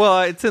 yeah.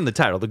 Well, it's in the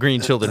title, The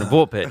Green Children of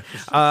Woolpit.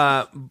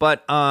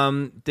 But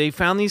they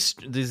found these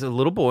a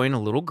little boy and a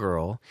little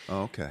girl.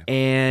 Oh, okay.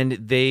 And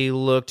they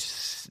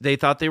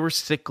thought they were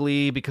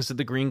sickly because of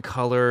the green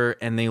color,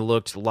 and they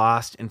looked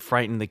lost and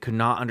frightened. They could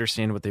not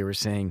understand what they were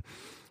saying.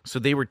 So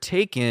they were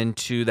taken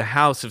to the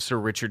house of Sir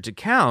Richard de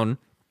Calne,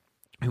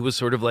 who was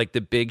sort of like the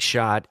big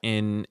shot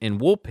in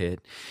Woolpit.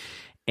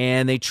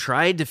 And they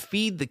tried to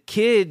feed the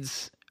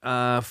kids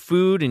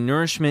food and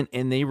nourishment,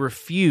 and they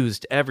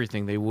refused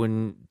everything. They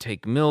wouldn't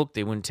take milk,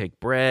 they wouldn't take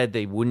bread,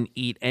 they wouldn't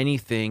eat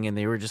anything, and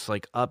they were just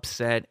like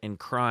upset and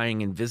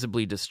crying and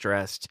visibly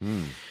distressed.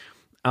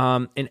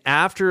 And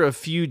after a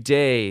few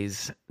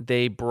days,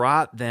 they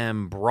brought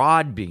them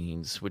broad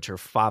beans, which are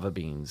fava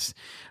beans,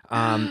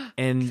 and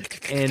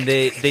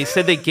they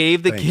said they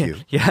gave the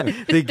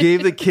Thank they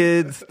gave the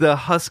kids the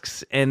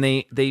husks, and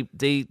the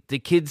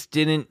kids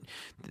didn't.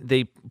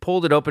 They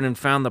pulled it open and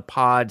found the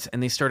pods,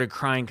 and they started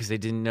crying because they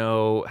didn't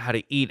know how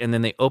to eat. And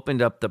then they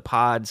opened up the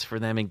pods for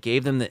them and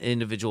gave them the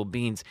individual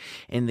beans,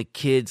 and the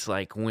kids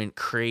like went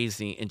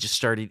crazy and just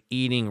started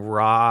eating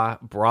raw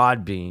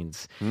broad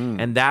beans.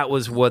 And that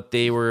was what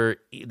they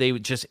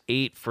just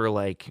ate for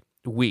like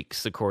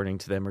weeks, according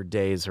to them, or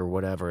days or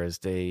whatever, as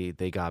they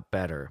got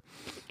better.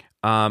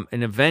 And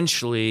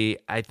eventually,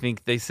 I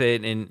think they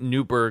said in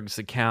Newberg's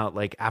account,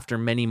 like after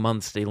many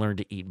months, they learned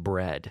to eat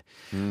bread.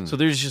 So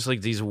there's just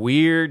like these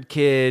weird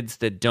kids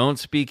that don't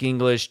speak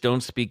English,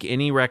 don't speak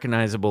any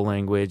recognizable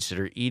language, that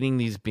are eating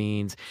these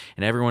beans,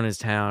 and everyone in his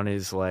town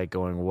is like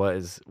going,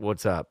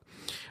 "What's up?"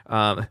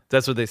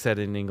 That's what they said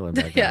in England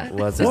back then. Yeah.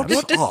 What's up?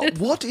 What's up?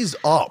 What is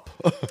up?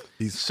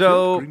 These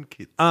So, green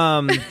kids.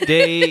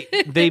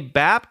 they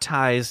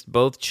baptized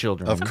both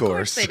children. Of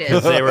course. they did.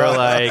 Because they were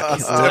like,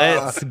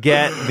 let's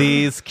get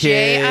these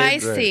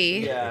kids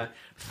JIC.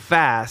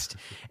 fast.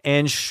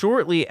 And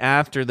shortly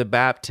after the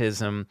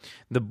baptism,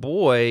 the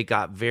boy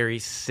got very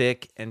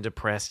sick and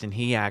depressed, and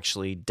he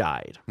actually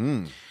died.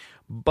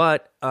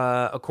 But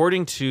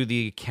according to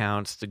the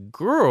accounts, the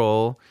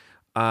girl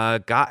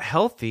got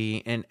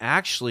healthy and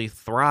actually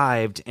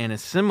thrived and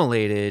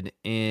assimilated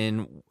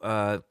into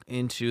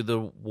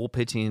the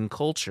Woolpitian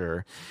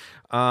culture.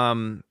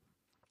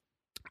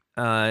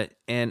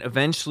 And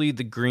eventually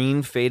the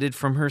green faded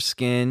from her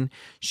skin.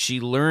 She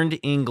learned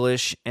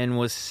English and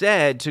was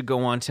said to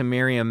go on to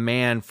marry a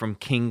man from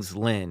King's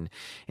Lynn.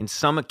 In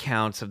some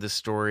accounts of the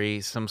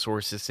story, some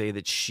sources say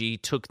that she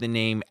took the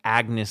name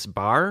Agnes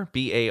Barre,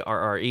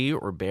 Barre,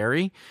 or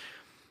Barry.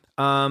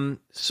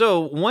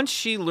 So once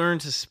she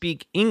learned to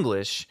speak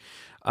English,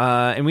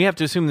 and we have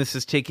to assume this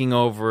is taking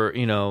over,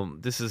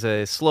 this is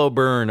a slow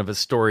burn of a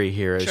story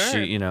here. As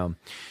Sure.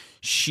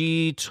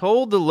 She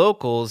told the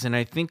locals, and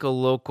I think a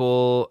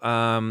local,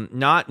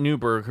 not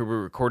Newberg, who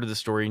recorded the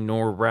story,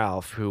 nor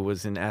Ralph, who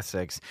was in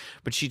Essex,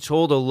 but she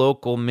told a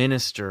local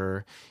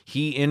minister.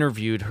 He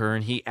interviewed her,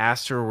 and he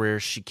asked her where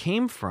she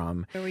came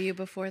from. Where were you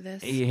before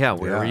this? Yeah,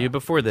 where were you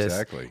before this?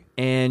 Exactly.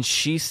 And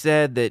she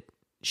said that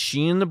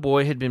she and the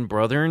boy had been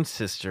brother and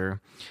sister,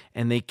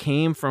 and they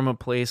came from a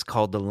place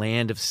called the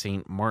Land of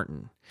St.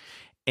 Martin.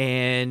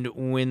 And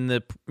when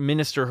the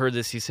minister heard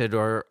this, he said,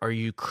 are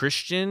you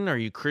Christian? Are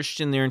you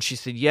Christian there? And she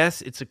said, yes,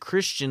 it's a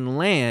Christian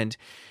land.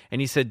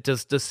 And he said,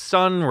 does the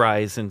sun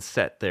rise and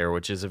set there?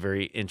 Which is a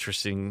very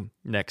interesting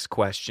next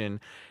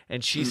question.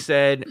 And she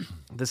said,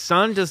 the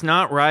sun does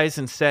not rise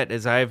and set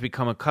as I have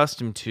become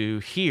accustomed to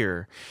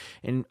here.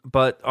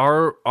 But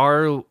our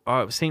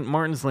St.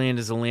 Martin's land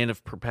is a land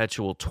of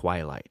perpetual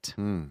twilight.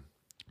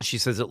 She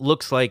says it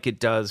looks like it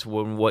does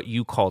when what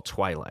you call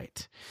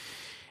twilight.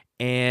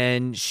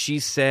 And she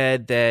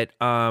said that,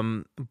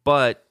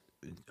 but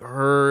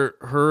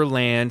her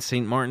land,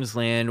 St. Martin's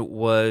land,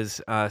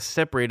 was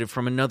separated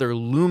from another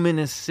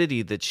luminous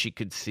city that she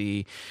could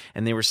see,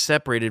 and they were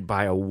separated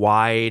by a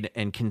wide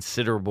and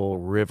considerable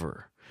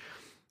river.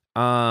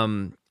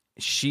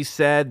 She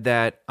said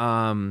that,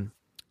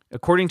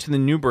 according to the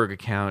Newberg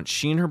account,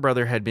 she and her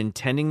brother had been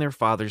tending their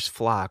father's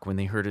flock when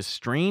they heard a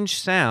strange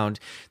sound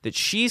that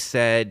she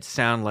said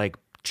sound like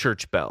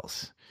church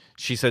bells.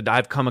 She said,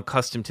 I've come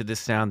accustomed to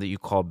this sound that you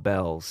call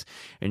bells.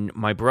 And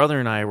my brother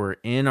and I were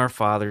in our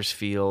father's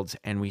fields,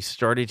 and we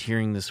started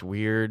hearing this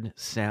weird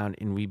sound,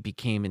 and we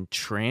became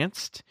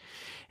entranced.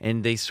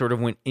 And they sort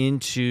of went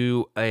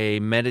into a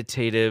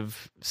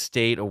meditative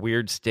state, a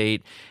weird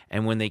state.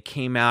 And when they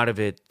came out of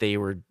it, they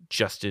were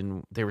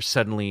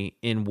suddenly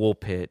in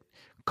Woolpit,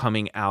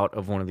 coming out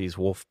of one of these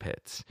wolf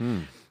pits.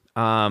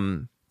 Now,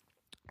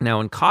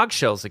 in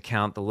Cogshell's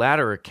account, the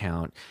latter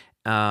account,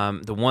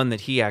 the one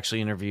that he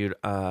actually interviewed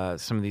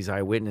some of these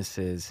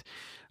eyewitnesses,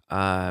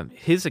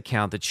 his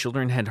account, the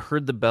children had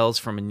heard the bells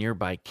from a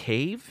nearby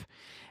cave,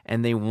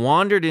 and they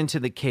wandered into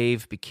the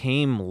cave,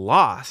 became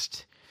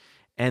lost,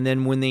 and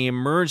then when they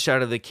emerged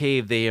out of the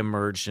cave, they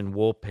emerged in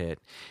Woolpit,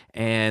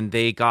 and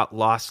they got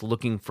lost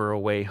looking for a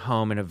way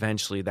home, and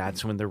eventually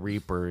that's when the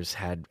Reapers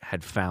had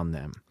found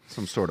them.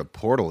 Some sort of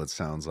portal, it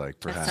sounds like,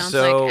 perhaps. Sounds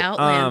like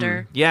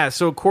Outlander.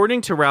 So according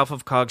to Ralph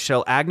of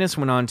Cogshell, Agnes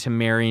went on to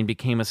marry and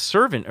became a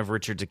servant of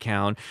Richard de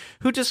Calne,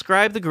 who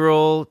described the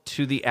girl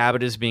to the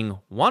abbot as being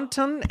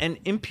wanton and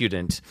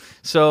impudent.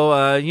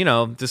 So,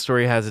 this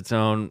story has its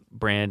own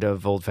brand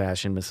of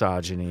old-fashioned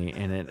misogyny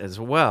in it as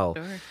well.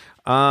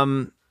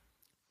 Sure.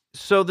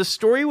 So the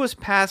story was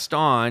passed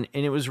on,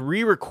 and it was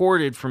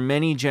re-recorded for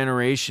many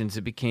generations.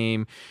 It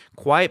became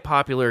quite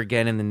popular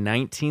again in the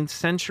 19th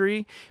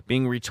century,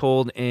 being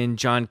retold in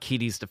John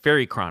Keating's The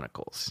Fairy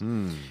Chronicles.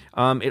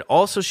 It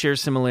also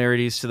shares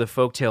similarities to the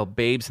folktale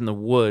Babes in the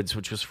Woods,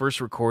 which was first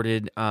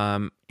recorded,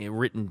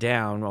 written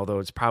down, although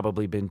it's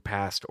probably been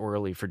passed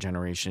orally for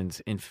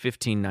generations, in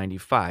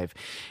 1595.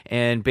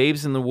 And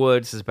Babes in the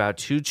Woods is about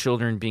two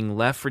children being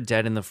left for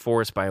dead in the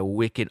forest by a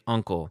wicked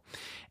uncle.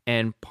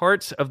 And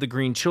parts of the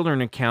Green Children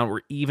account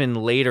were even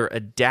later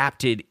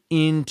adapted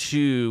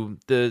into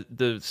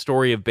the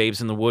story of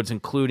Babes in the Woods,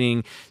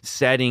 including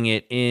setting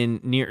it in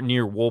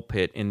near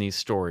Woolpit in these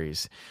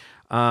stories.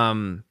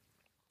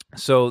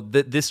 So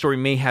this story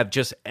may have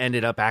just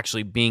ended up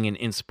actually being an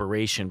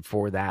inspiration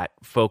for that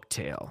folk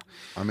tale.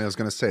 I was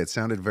going to say, it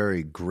sounded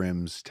very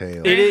Grimm's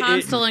tale. Very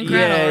Hansel and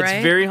Gretel, yeah, right?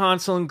 it's very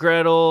Hansel and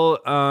Gretel.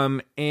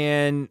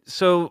 And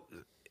so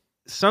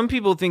some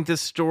people think this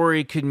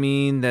story could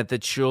mean that the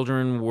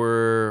children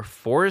were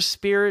forest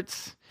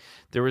spirits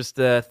There was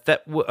the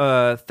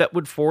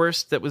Thetwood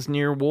Forest that was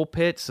near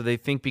Woolpit, so they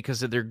think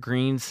because of their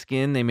green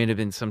skin, they may have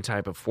been some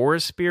type of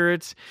forest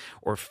spirits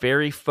or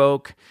fairy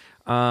folk.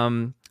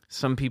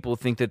 Some people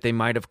think that they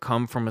might have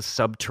come from a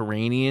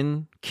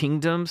subterranean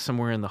kingdom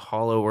somewhere in the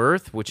hollow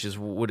earth, which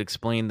would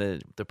explain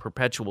the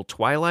perpetual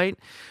twilight,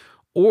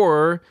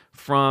 or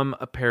from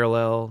a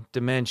parallel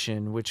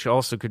dimension, which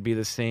also could be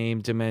the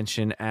same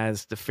dimension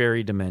as the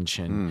fairy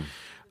dimension.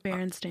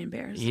 Berenstain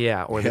Bears.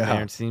 Yeah, or the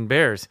Berenstain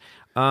Bears.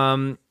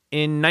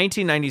 In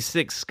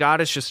 1996,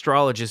 Scottish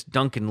astrologist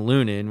Duncan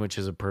Lunan, which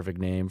is a perfect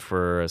name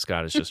for a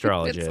Scottish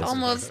astrologist. It's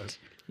almost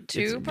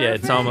too perfect. Yeah,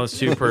 it's almost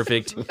too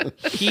perfect.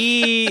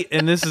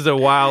 And this is a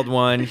wild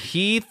one,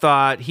 he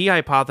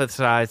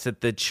hypothesized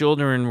that the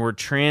children were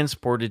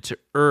transported to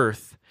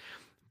Earth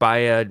by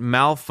a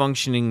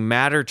malfunctioning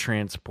matter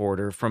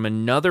transporter from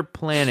another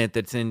planet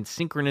that's in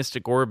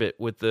synchronistic orbit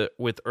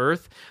with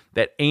Earth,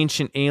 that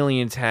ancient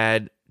aliens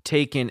had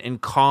taken and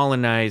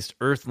colonized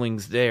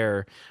Earthlings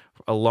there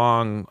a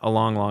long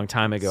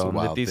time ago. It's a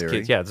wild these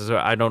theory. kids,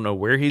 I don't know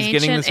where he's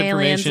getting this Ancient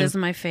Aliens information. is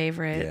my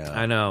favorite. Yeah.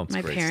 I know.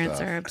 My great parents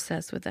stuff. are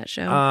obsessed with that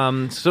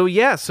show.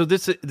 So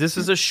this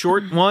is a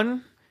short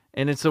one,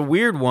 and it's a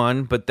weird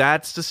one, but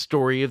that's the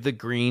story of the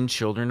Green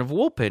Children of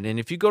Woolpit. And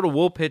if you go to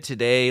Woolpit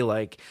today,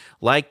 like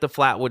the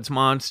Flatwoods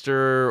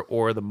Monster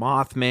or the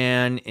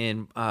Mothman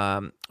in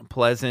not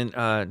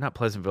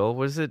Pleasantville,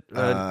 what is it?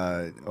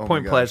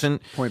 Point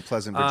Pleasant. Point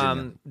Pleasant,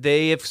 Virginia.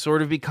 They have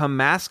sort of become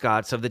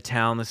mascots of the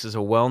town. This is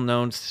a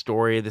well-known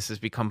story. This has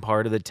become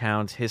part of the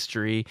town's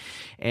history,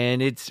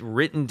 and it's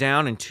written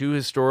down in 2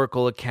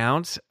 historical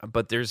accounts,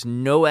 but there's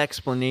no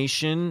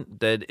explanation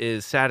that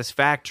is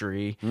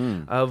satisfactory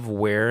of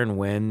where and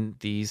when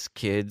these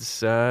kids,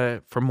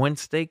 from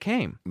whence they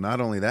came.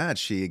 Not only that,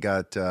 she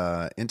got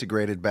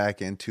integrated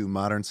back into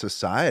modern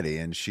society,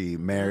 and she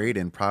married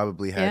and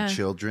probably had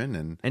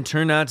children, and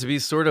turned out to be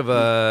sort of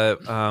a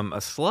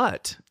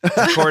slut,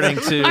 according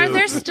to. Are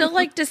there still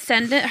like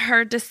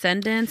her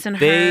descendants and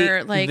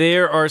her like?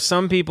 There are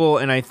some people,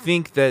 and I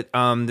think that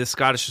the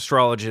Scottish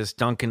astrologist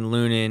Duncan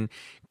Lunan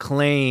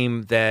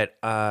claim that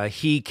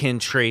he can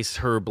trace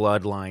her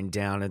bloodline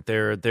down. That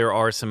there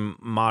are some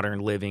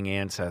modern living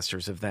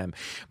ancestors of them,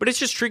 but it's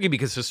just tricky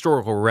because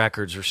historical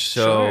records are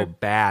so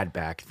bad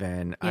back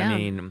then. Yeah. I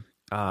mean.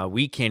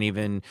 We can't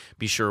even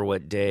be sure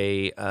what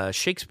day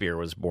Shakespeare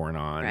was born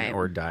on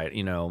or died,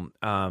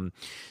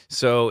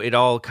 so it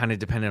all kind of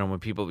depended on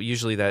what people,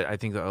 usually that I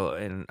think,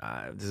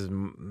 this is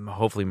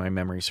hopefully my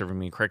memory serving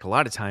me correct, a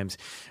lot of times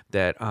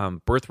that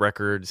birth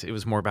records, it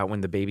was more about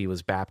when the baby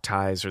was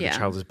baptized or the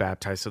child was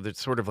baptized. So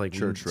that's sort of like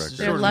church records.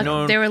 They were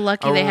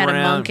lucky they had a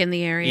monk in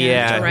the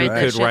area to write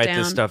who could write down.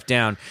 this stuff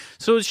down.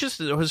 So it's just,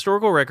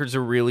 historical records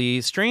are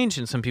really strange,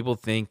 and some people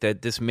think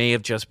that this may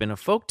have just been a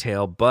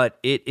folktale, but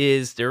it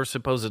is, there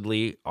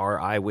supposedly are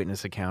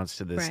eyewitness accounts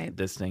to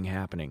this thing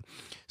happening.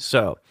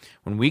 So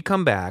when we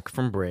come back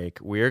from break,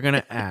 we're going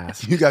to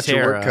ask you got Tara,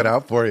 your work cut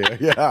out for you.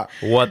 Yeah.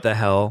 What the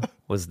hell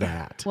was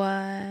that?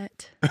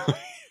 What?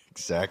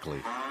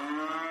 Exactly.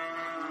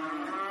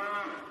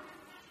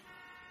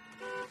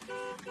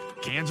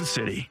 Kansas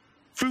City.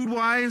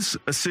 Food-wise,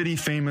 a city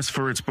famous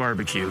for its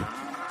barbecue.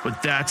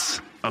 But that's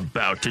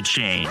about to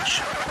change.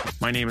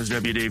 My name is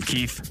W. Dave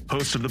Keith,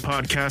 host of the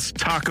podcast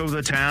Taco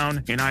the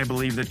Town, and I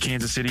believe that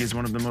Kansas City is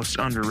one of the most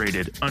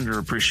underrated,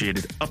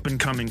 underappreciated,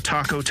 up-and-coming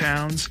taco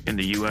towns in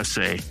the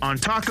USA. On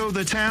Taco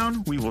the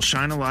Town, we will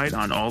shine a light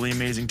on all the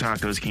amazing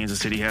tacos Kansas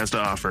City has to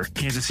offer.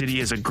 Kansas City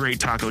is a great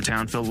taco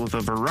town filled with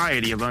a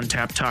variety of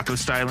untapped taco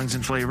stylings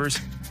and flavors.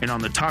 And on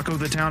the Taco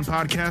the Town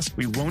podcast,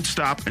 we won't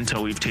stop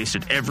until we've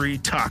tasted every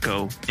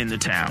taco in the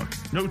town.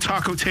 No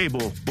taco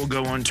table will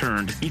go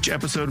unturned. Each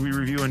episode, we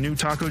review a new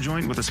taco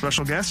joint with a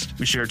special guest.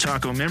 We share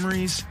taco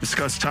memories,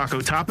 discuss taco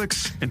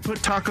topics, and put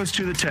tacos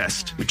to the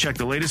test. We check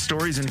the latest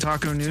stories in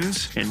taco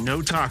news, and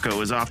no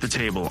taco is off the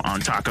table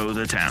on Taco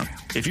the Town.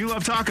 If you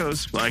love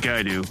tacos, like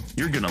I do,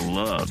 you're gonna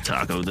love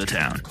Taco the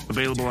Town.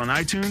 Available on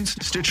iTunes,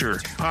 Stitcher,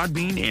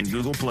 Podbean, and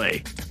Google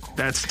Play.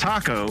 That's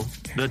Taco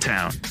the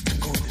Town.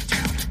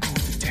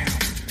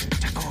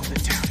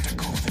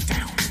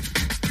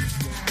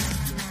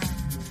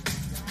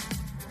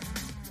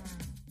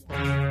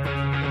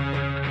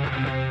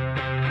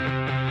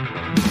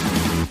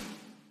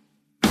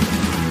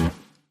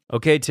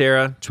 Okay,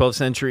 Tara, 12th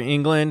century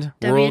England,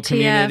 world WTF.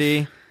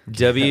 community,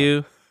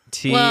 WTHWT.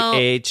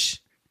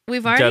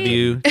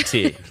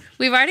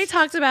 We've already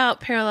talked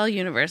about parallel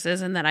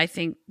universes and that I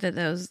think that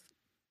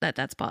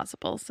that's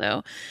possible.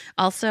 So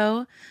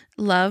also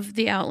love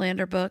the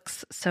Outlander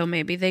books. So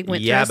maybe they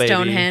went through a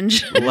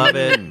Stonehenge. Love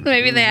it.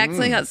 Maybe they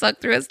accidentally got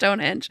sucked through a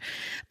Stonehenge.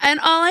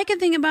 And all I can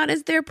think about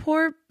is their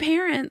poor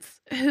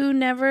parents who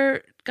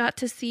never got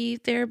to see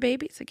their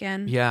babies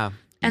again. Yeah.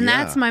 And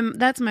Yeah.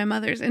 that's my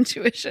mother's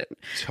intuition.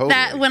 Totally.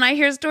 That when I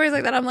hear stories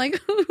like that, I'm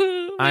like,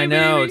 I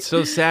know, it's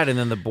so sad. And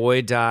then the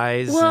boy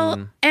dies.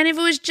 well, and if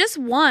it was just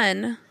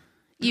one,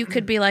 you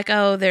could be like,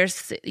 oh,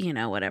 there's,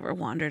 whatever,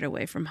 wandered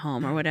away from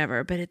home or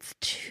whatever. But it's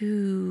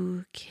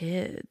 2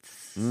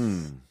 kids.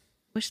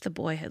 Wish the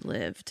boy had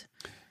lived.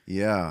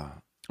 Yeah.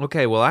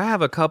 Okay, well, I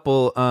have a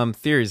couple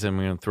theories I'm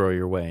going to throw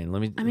your way. And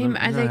let me. I mean,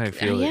 let me know how you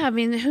feel. I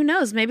mean, who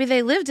knows? Maybe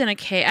they lived in a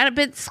cave.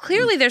 But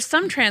clearly, there's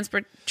some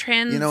transport.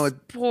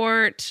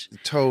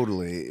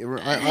 Totally.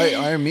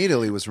 I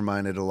immediately was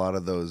reminded a lot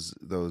of those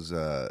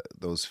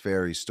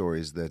fairy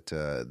stories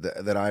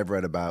that I've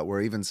read about,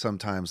 where even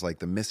sometimes like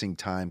the missing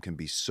time can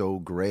be so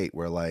great,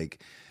 where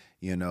like,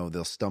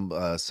 they'll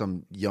stumble.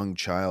 Some young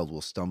child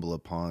will stumble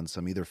upon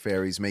some either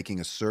fairies making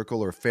a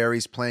circle or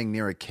fairies playing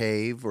near a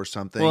cave or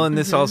something. Well, and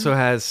this also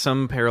has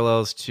some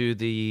parallels to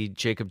the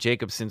Jacob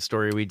Jacobson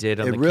story we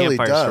did on It the really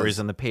Campfire does. Stories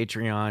on the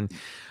Patreon.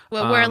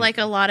 Well, where like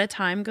a lot of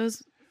time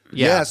goes.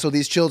 Yeah. So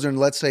these children,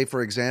 let's say,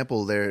 for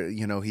example,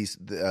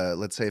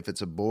 let's say if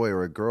it's a boy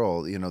or a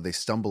girl, they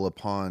stumble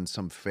upon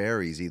some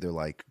fairies, either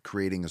like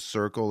creating a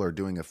circle or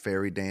doing a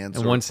fairy dance.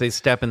 And once they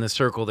step in the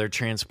circle, they're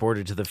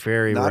transported to the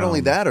fairy realm. Not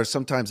only that, or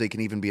sometimes they can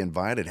even be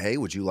invited. Hey,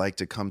 would you like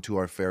to come to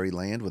our fairy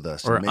land with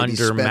us? Or and maybe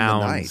under spend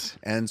mounds. the night?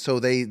 And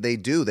so they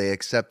do. They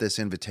accept this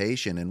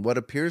invitation. And what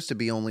appears to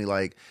be only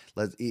like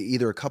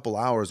either a couple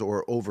hours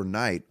or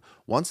overnight,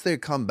 once they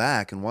come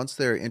back and once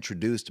they're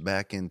introduced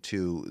back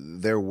into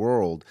their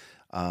world,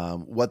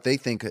 what they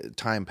think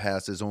time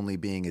passes only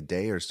being a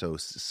day or so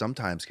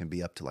sometimes can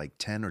be up to like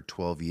 10 or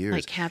 12 years.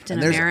 Like Captain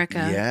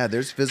America. Yeah,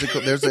 there's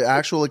there's the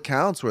actual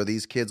accounts where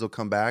these kids will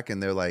come back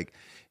and they're like,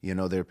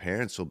 their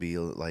parents will be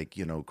like,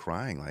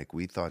 crying, like,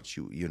 we thought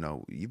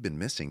you've been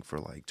missing for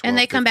like 12, And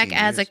they come back 15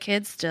 as a years.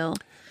 kid still.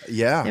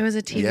 Yeah. There was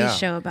a TV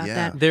show about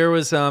that. There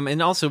was,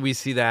 and also we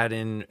see that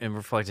in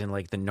reflected in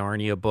like the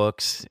Narnia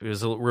books. It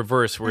was a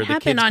reverse where It the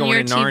happened kids on going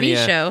your to TV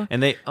Narnia, show.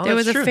 and they There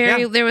was a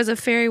fairy. Yeah. There was a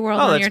fairy world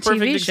Oh, on that's your a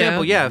perfect TV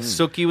example. show. Yeah,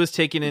 Sookie was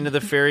taken into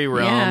the fairy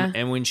realm, Yeah.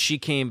 and when she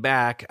came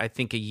back, I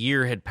think a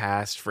year had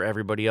passed for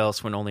everybody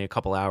else when only a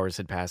couple hours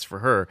had passed for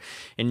her.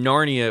 In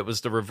Narnia, it was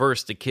the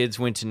reverse. The kids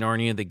went to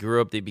Narnia, they grew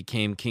up, they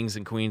became kings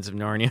and queens of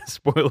Narnia.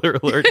 Spoiler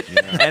alert.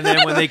 And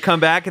then when they come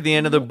back at the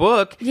end of the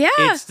book,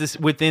 it's this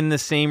within the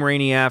same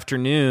rainy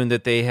afternoon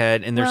that they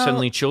had, and they're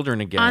suddenly children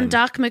again. On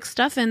Doc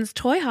McStuffin's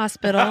toy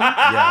hospital,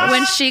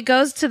 when she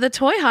goes to the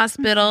toy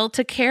hospital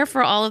to care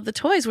for all of the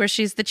toys, where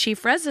she's the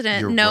chief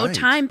resident, You're right.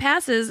 time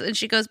passes, and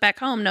she goes back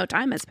home. No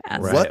time has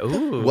passed. Right.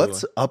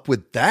 What's up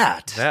with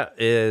that? That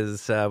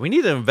is, we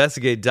need to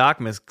investigate Doc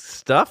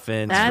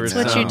McStuffins. That's for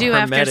what you some do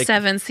after hermetic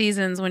 7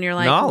 seasons when you're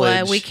like,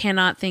 knowledge. we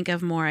cannot think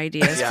of more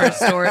ideas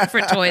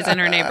for toys in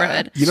our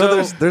neighborhood.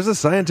 There's a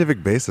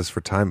scientific basis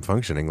for time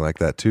functioning like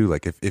that too.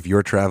 Like if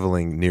you're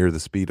traveling near the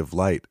speed of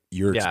light,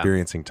 you're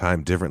experiencing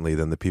time differently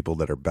than the people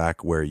that are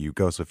back where you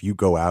go. So if you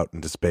go out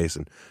into space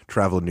and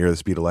travel near the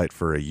speed of light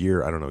for a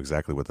year, I don't know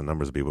exactly what the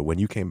numbers would be, but when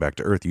you came back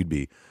to Earth, you'd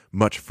be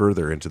much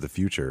further into the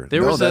future.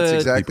 That's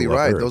exactly people of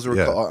right. Earth. Those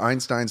were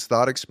Einstein's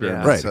thought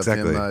experiments Right, of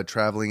exactly. him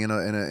traveling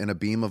in a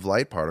beam of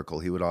light particle.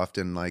 He would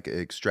often like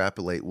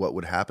extrapolate what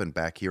would happen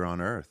back here on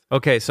Earth.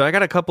 Okay, so I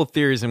got a couple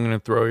theories I'm going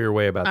to throw your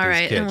way about All these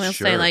right, kids. and we'll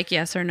say like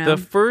yes or no. The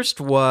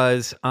first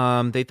was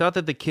they thought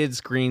that the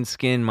kids' green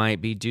skin might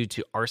be due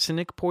to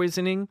arsenic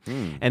poisoning.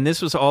 And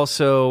this was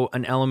also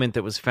an element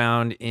that was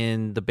found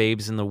in the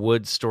Babes in the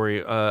Woods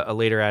story, a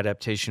later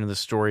adaptation of the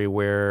story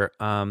where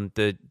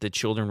the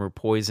children were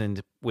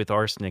poisoned with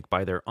arsenic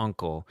by their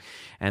uncle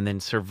and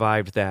then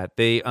survived that.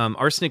 They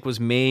arsenic was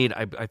made,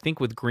 I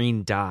think, with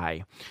green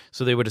dye.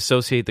 So they would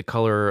associate the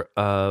color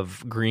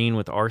of green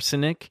with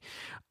arsenic.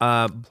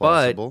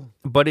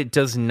 But it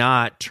does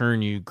not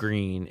turn you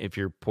green if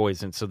you're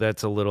poisoned. So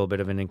that's a little bit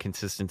of an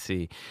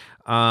inconsistency.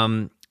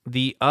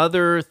 The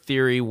other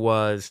theory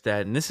was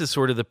that, and this is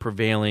sort of the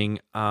prevailing,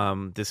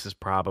 this is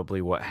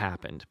probably what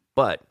happened,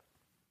 but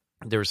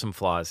there were some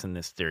flaws in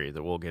this theory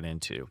that we'll get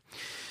into.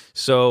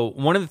 So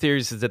one of the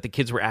theories is that the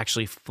kids were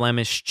actually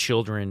Flemish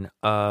children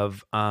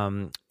of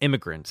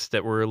immigrants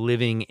that were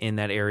living in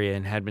that area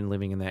and had been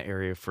living in that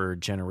area for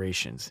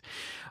generations.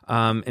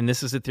 And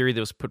this is a theory that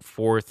was put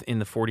forth in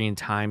the Fortean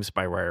Times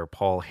by writer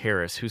Paul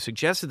Harris, who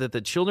suggested that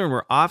the children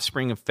were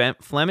offspring of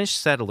Flemish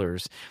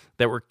settlers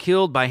that were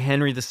killed by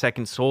Henry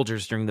II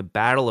soldiers during the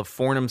Battle of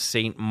Fornham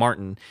St.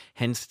 Martin,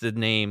 hence the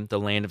name, the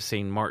land of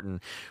St. Martin,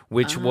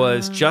 which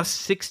was just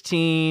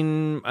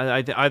 16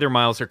 either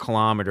miles or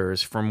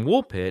kilometers from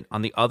Woolpit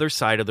on the other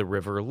side of the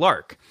River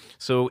Lark.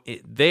 So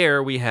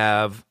there we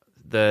have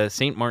the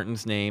St.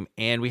 Martin's name,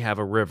 and we have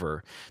a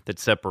river that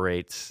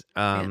separates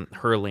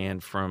her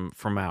land from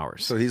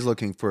ours. So he's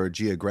looking for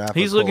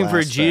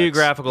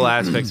geographical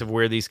aspects of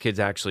where these kids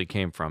actually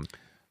came from.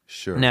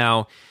 Sure.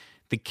 Now,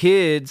 the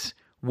kids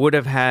would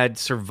have had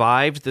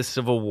survived the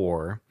Civil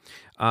War,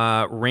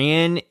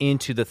 ran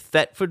into the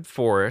Thetford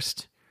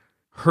Forest,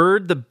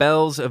 heard the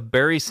bells of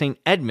Bury St.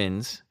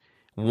 Edmunds,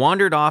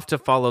 wandered off to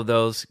follow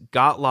those,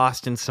 got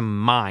lost in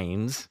some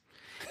mines,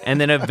 and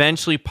then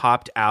eventually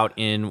popped out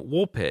in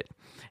Woolpit.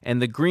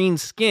 And the green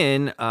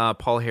skin,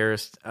 Paul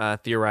Harris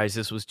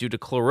theorizes, was due to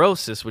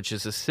chlorosis, which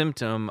is a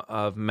symptom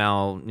of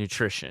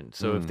malnutrition.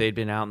 So if they'd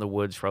been out in the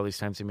woods for all these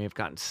times, they may have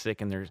gotten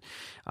sick and their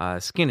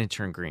skin had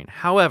turned green.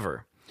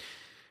 However,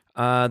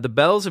 The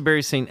bells of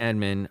Bury St.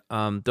 Edmund,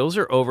 those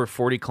are over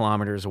 40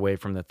 kilometers away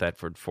from the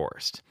Thetford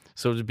Forest.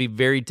 So it would be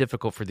very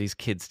difficult for these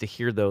kids to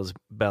hear those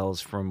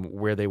bells from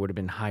where they would have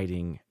been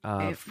hiding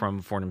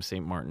from Fornham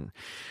St. Martin.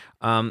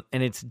 And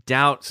it's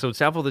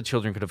doubtful the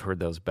children could have heard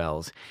those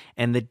bells.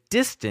 And the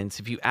distance,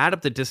 if you add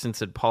up the distance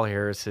that Paul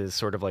Harris's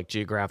sort of like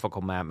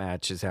geographical map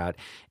matches out,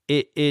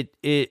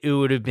 it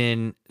would have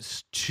been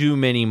too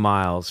many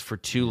miles for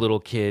two little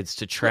kids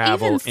to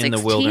travel in the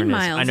wilderness.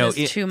 Miles I know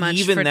is too much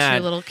even for that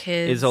two little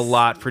kids. is a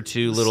lot for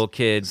two little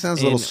kids. Sounds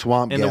a little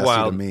swamp in the gassy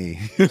wild to me.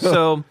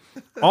 So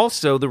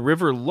also the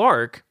River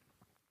Lark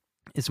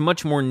is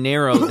much more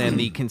narrow than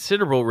the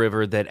considerable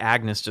river that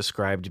Agnes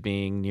described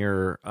being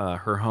near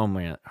her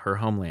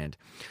homeland.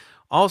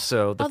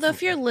 Also, although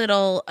if you're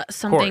little,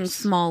 something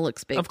small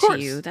looks big to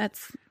you. I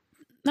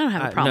don't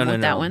have a problem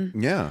with that one.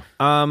 Yeah.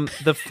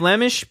 The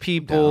Flemish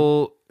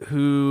people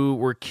who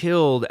were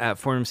killed at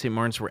Fornham St.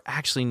 Martin's were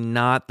actually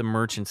not the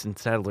merchants and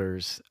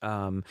settlers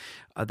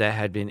that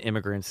had been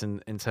immigrants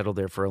and settled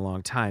there for a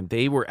long time.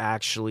 They were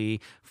actually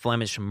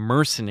Flemish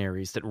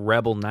mercenaries that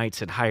rebel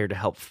knights had hired to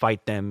help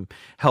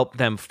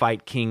them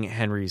fight King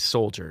Henry's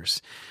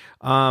soldiers.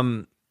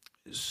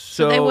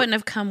 So they wouldn't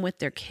have come with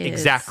their kids.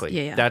 Exactly.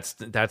 Yeah.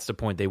 That's the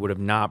point. They would have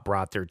not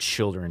brought their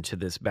children to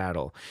this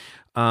battle.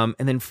 And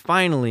then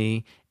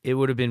finally, it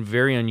would have been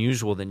very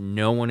unusual that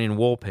no one in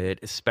Woolpit,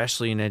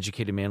 especially an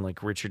educated man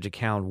like Richard de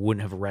Calne,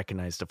 wouldn't have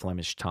recognized the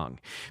Flemish tongue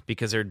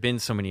because there had been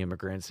so many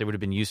immigrants. They would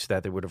have been used to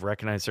that. They would have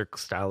recognized their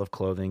style of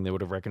clothing. They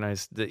would have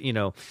recognized that,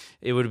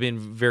 it would have been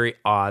very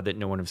odd that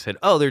no one would have said,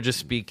 oh, they're just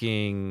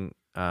speaking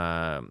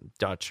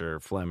Dutch or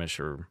Flemish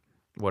or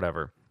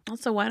whatever.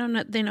 Also, why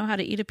don't they know how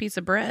to eat a piece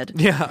of bread?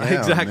 Yeah,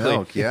 exactly.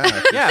 Milk,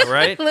 yeah. Yeah,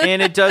 right.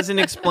 And it doesn't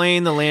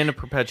explain the land of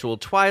perpetual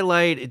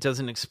twilight. It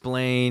doesn't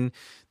explain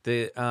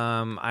the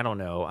I don't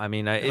know. I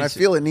mean, I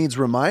feel it needs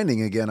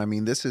reminding again. I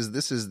mean, this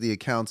is the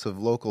accounts of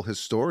local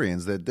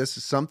historians that this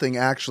is something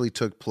actually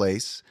took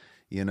place.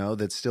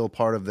 That's still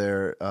part of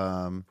their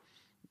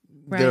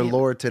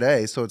lore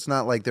today. So it's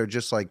not like they're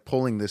just like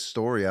pulling this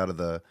story out of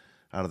the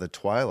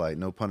twilight.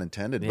 No pun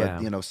intended.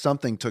 Yeah. But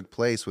something took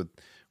place with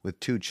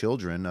two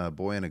children, a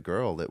boy and a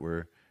girl, that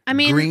were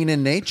green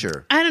in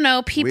nature. I don't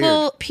know.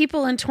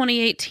 People in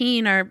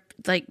 2018 are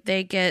like,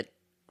 they get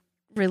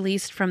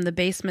released from the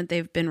basement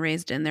they've been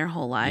raised in their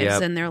whole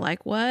lives, and they're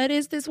like, what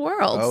is this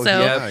world? Oh, so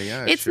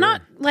yeah, it's sure.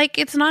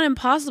 it's not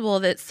impossible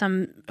that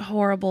some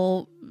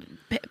horrible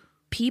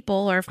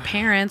people or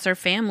parents or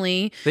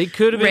family they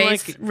could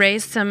have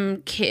raised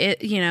some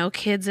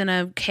kids in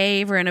a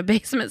cave or in a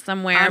basement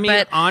somewhere. I mean,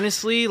 but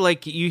honestly,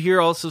 like you hear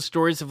also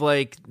stories of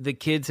like the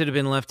kids that have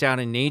been left out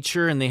in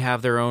nature and they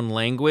have their own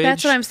language.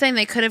 That's what I'm saying.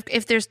 They could have,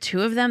 if there's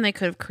two of them, they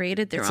could have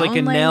created their own language.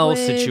 It's like a Nell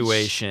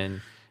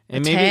situation.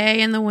 And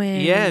maybe in the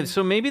wind. Yeah,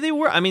 so maybe they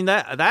were. I mean,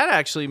 that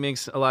actually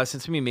makes a lot of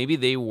sense to me. Maybe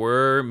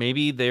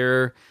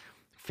their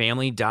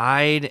family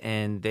died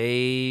and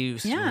they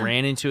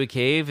ran into a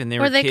cave and they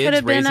were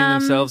kids raising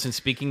themselves and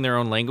speaking their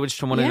own language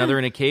to one another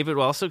in a cave. It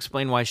would also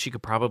explain why she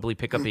could probably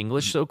pick up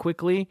English so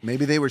quickly.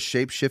 Maybe they were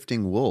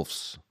shape-shifting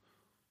wolves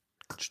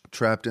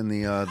trapped in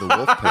the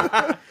wolf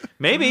pit.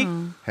 Maybe.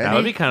 That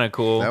would be kind of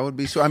cool. That would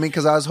be so. I mean,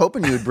 because I was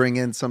hoping you would bring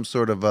in some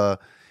sort of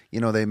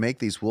they make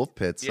these wolf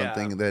pits,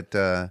 something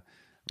that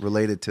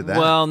related to that.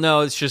 Well, no,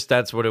 it's just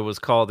that's what it was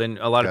called, and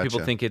a lot of people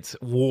think it's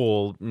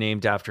wool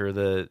named after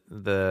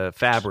the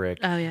fabric.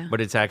 Oh yeah,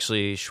 but it's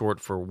actually short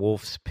for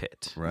wolf's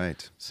pit,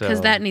 right? So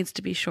because that needs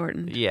to be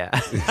shortened. Yeah.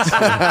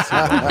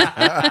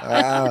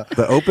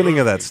 The opening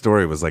of that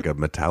story was like a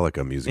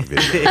Metallica music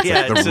video.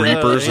 It's like the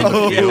Reapers in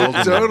the field,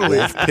 totally.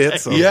 wolf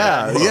pits.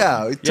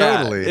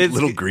 Totally. It's,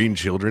 little green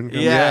children.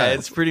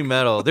 It's pretty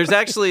metal. There's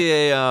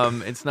actually a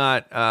it's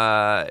not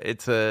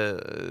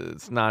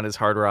as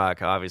hard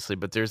rock, obviously,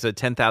 but there's a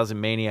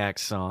 10,000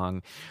 Maniacs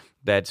song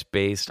that's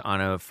based on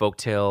a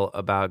folktale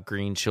about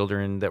green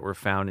children that were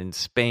found in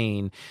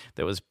Spain.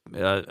 That was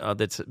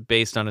that's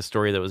based on a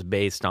story that was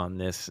based on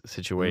this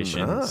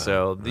situation.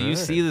 You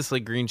see this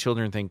like green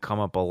children thing come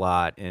up a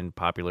lot in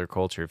popular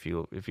culture if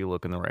you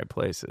look in the right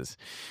places.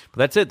 But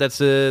that's it. That's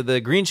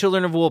the Green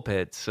Children of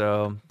Woolpit.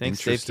 So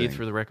thanks, Dave Keith,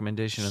 for the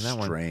recommendation of that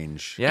one.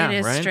 Strange. Yeah, it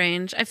is right?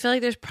 strange. I feel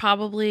like there's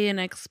probably an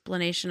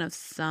explanation of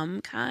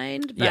some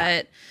kind,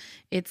 but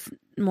it's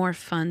more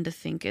fun to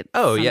think it's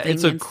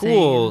it's a insane.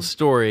 cool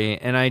story,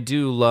 and I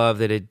do love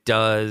that it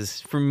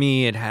does. For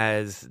me, it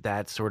has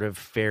that sort of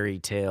fairy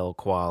tale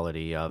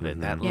quality of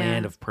it. That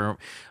land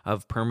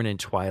of permanent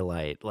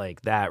twilight,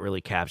 like that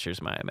really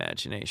captures my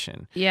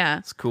imagination. Yeah,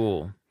 it's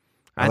cool.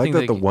 I like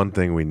that the one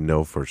thing we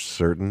know for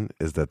certain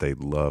is that they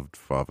loved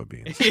fava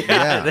beans.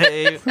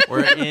 They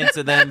were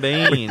into them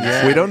beans.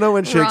 We don't know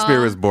when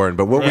Shakespeare was born,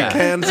 but what we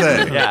can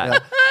say,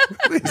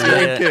 these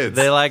young kids,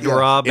 they like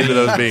raw beans. Into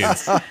those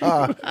beans.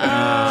 Oh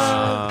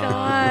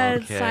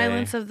God! Okay.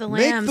 Silence of the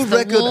Lambs. Make the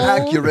record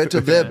accurate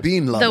of their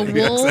bean The loving.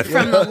 wool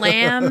from the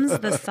lambs.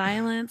 The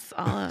silence.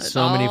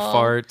 So many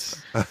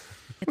farts.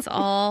 It's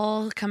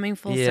all coming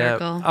full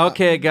circle.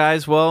 Okay,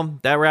 guys. Well,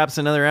 that wraps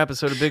another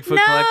episode of Bigfoot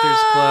Collectors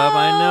Club.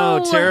 I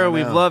know, Tara.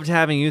 We've loved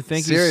having you.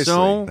 Thank you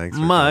so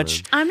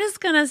much. I'm just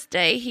gonna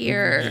stay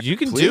here. You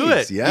can do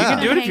it. Yeah. You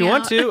can do it if you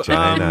want to.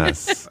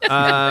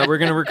 We're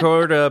gonna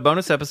record a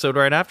bonus episode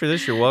right after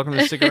this. You're welcome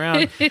to stick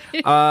around.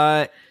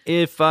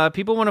 If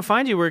people want to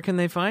find you, where can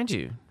they find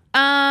you?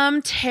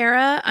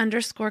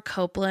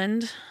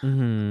 Tara_Copeland.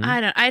 Mm-hmm.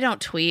 I don't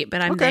tweet, but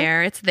I'm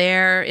there. It's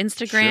there.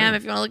 Instagram,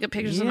 if you want to look at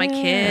pictures of my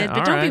kid.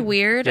 But don't be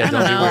weird. I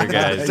don't know. Don't be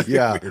weird, guys.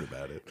 Yeah. Weird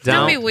about it.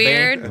 Don't be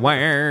weird.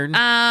 Weird.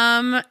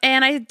 And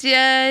I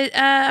did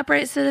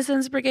Upright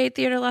Citizens Brigade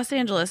Theater Los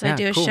Angeles. I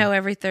do a show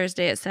every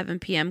Thursday at 7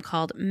 p.m.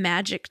 called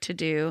Magic to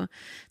Do.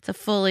 It's a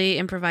fully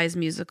improvised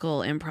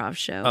musical improv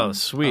show. Oh,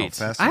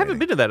 sweet. I haven't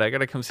been to that. I got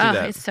to come see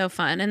that. It's so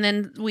fun. And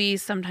then we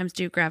sometimes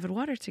do Gravid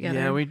Water together.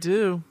 Yeah, we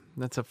do.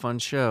 That's a fun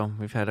show.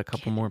 We've had a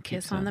couple more people.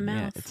 Kiss on the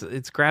mouth. Yeah,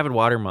 it's Gravid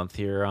Water Month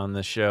here on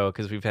the show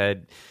because we've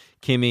had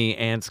Kimmy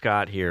and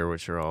Scott here,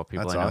 which are all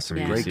people I know awesome.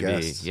 from Great UCB.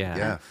 guests.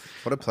 Yeah.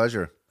 What a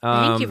pleasure.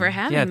 Thank you for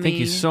having me. Yeah, thank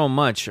you so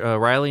much.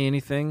 Riley,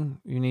 anything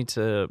you need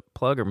to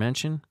plug or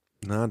mention?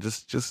 No,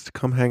 just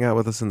come hang out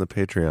with us in the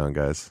Patreon,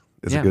 guys.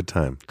 It's a good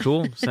time.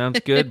 Cool.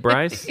 Sounds good.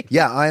 Bryce?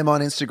 Yeah, I am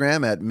on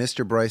Instagram at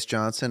Mr. Bryce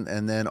Johnson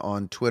and then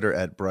on Twitter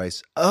at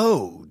Bryce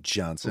O.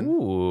 Johnson.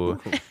 Ooh.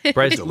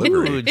 Bryce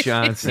O.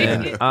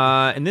 Johnson.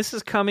 And this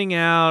is coming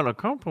out a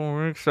couple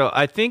of weeks. So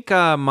I think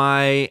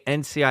my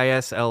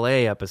NCIS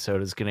LA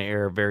episode is going to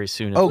air very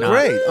soon. Oh,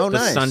 great. Oh, the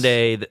nice.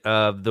 Sunday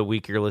of the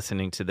week you're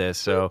listening to this.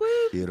 So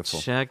beautiful.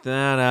 Check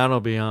that out.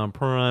 It'll be on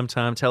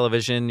primetime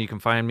television. You can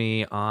find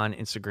me on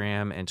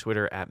Instagram and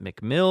Twitter at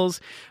McMills.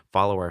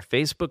 Follow our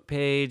Facebook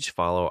page.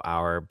 Follow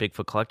our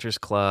Bigfoot Collectors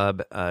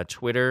Club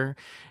Twitter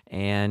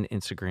and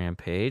Instagram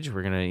page.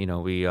 We're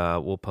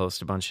gonna, we'll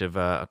post a bunch of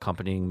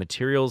accompanying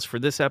materials for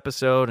this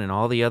episode and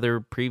all the other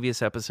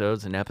previous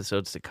episodes and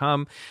episodes to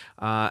come.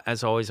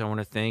 As always, I want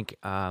to thank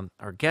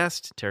our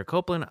guest Tara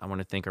Copeland. I want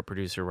to thank our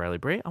producer Riley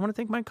Bray. I want to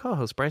thank my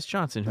co-host Bryce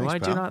Johnson, who Thanks, I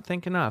pal. do not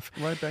thank enough.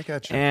 Right back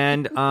at you.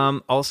 And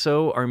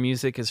also, our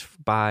music is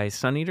by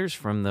Sun Eaters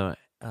from the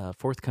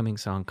forthcoming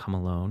song Come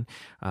Alone,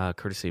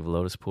 courtesy of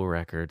Lotus Pool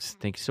Records.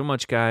 Thank you so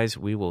much, guys.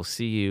 We will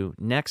see you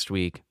next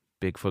week,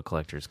 Bigfoot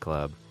Collectors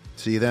Club.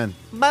 See you then.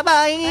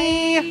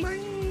 Bye-bye.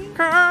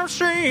 Come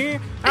see,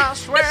 I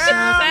swear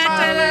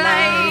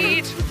Satellite.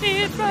 it's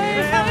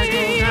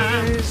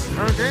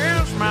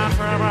against my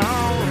trouble.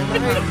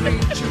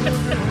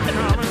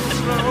 Coming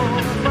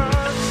slow,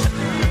 but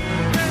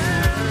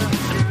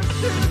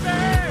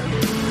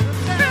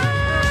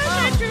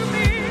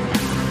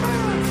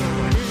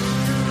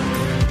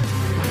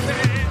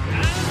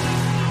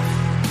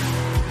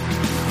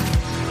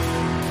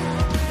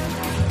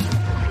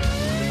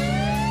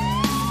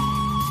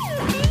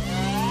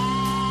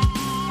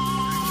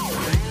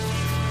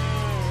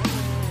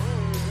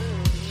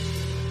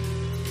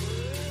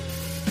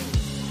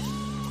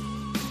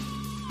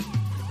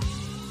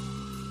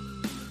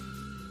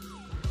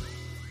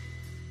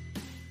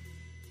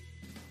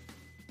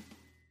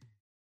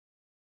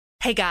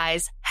Hey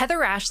guys,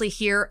 Heather Ashley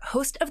here,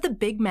 host of the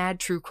Big Mad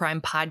True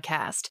Crime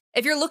Podcast.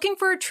 If you're looking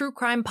for a true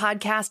crime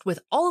podcast with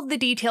all of the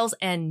details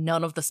and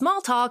none of the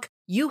small talk,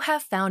 you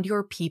have found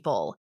your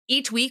people.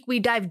 Each week, we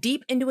dive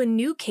deep into a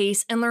new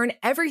case and learn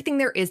everything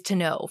there is to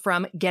know,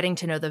 from getting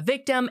to know the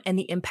victim and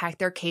the impact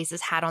their case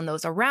has had on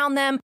those around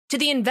them, to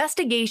the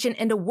investigation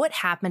into what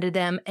happened to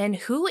them and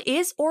who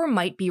is or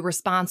might be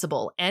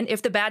responsible. And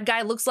if the bad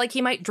guy looks like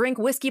he might drink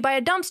whiskey by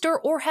a dumpster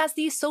or has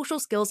the social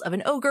skills of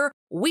an ogre,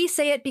 we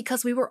say it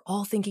because we were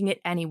all thinking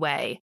it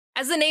anyway.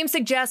 As the name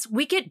suggests,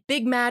 we get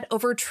big mad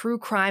over true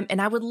crime,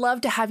 and I would love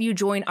to have you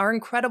join our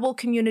incredible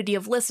community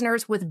of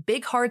listeners with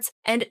big hearts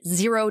and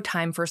zero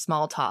time for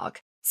small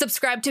talk.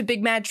 Subscribe to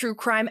Big Mad True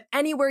Crime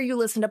anywhere you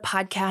listen to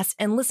podcasts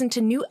and listen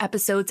to new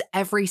episodes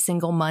every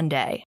single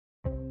Monday.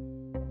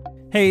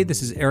 Hey,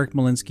 this is Eric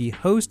Malinsky,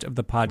 host of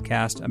the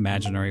podcast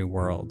Imaginary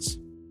Worlds.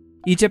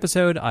 Each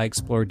episode, I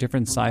explore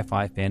different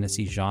sci-fi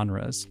fantasy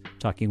genres,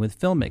 talking with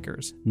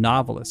filmmakers,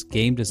 novelists,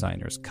 game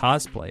designers,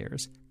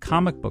 cosplayers,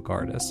 comic book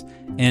artists,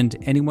 and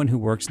anyone who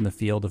works in the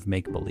field of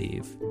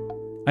make-believe.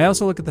 I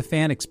also look at the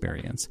fan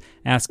experience,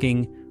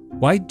 asking,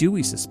 why do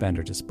we suspend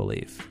our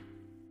disbelief?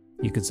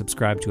 You can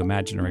subscribe to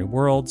Imaginary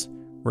Worlds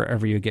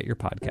wherever you get your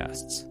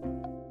podcasts.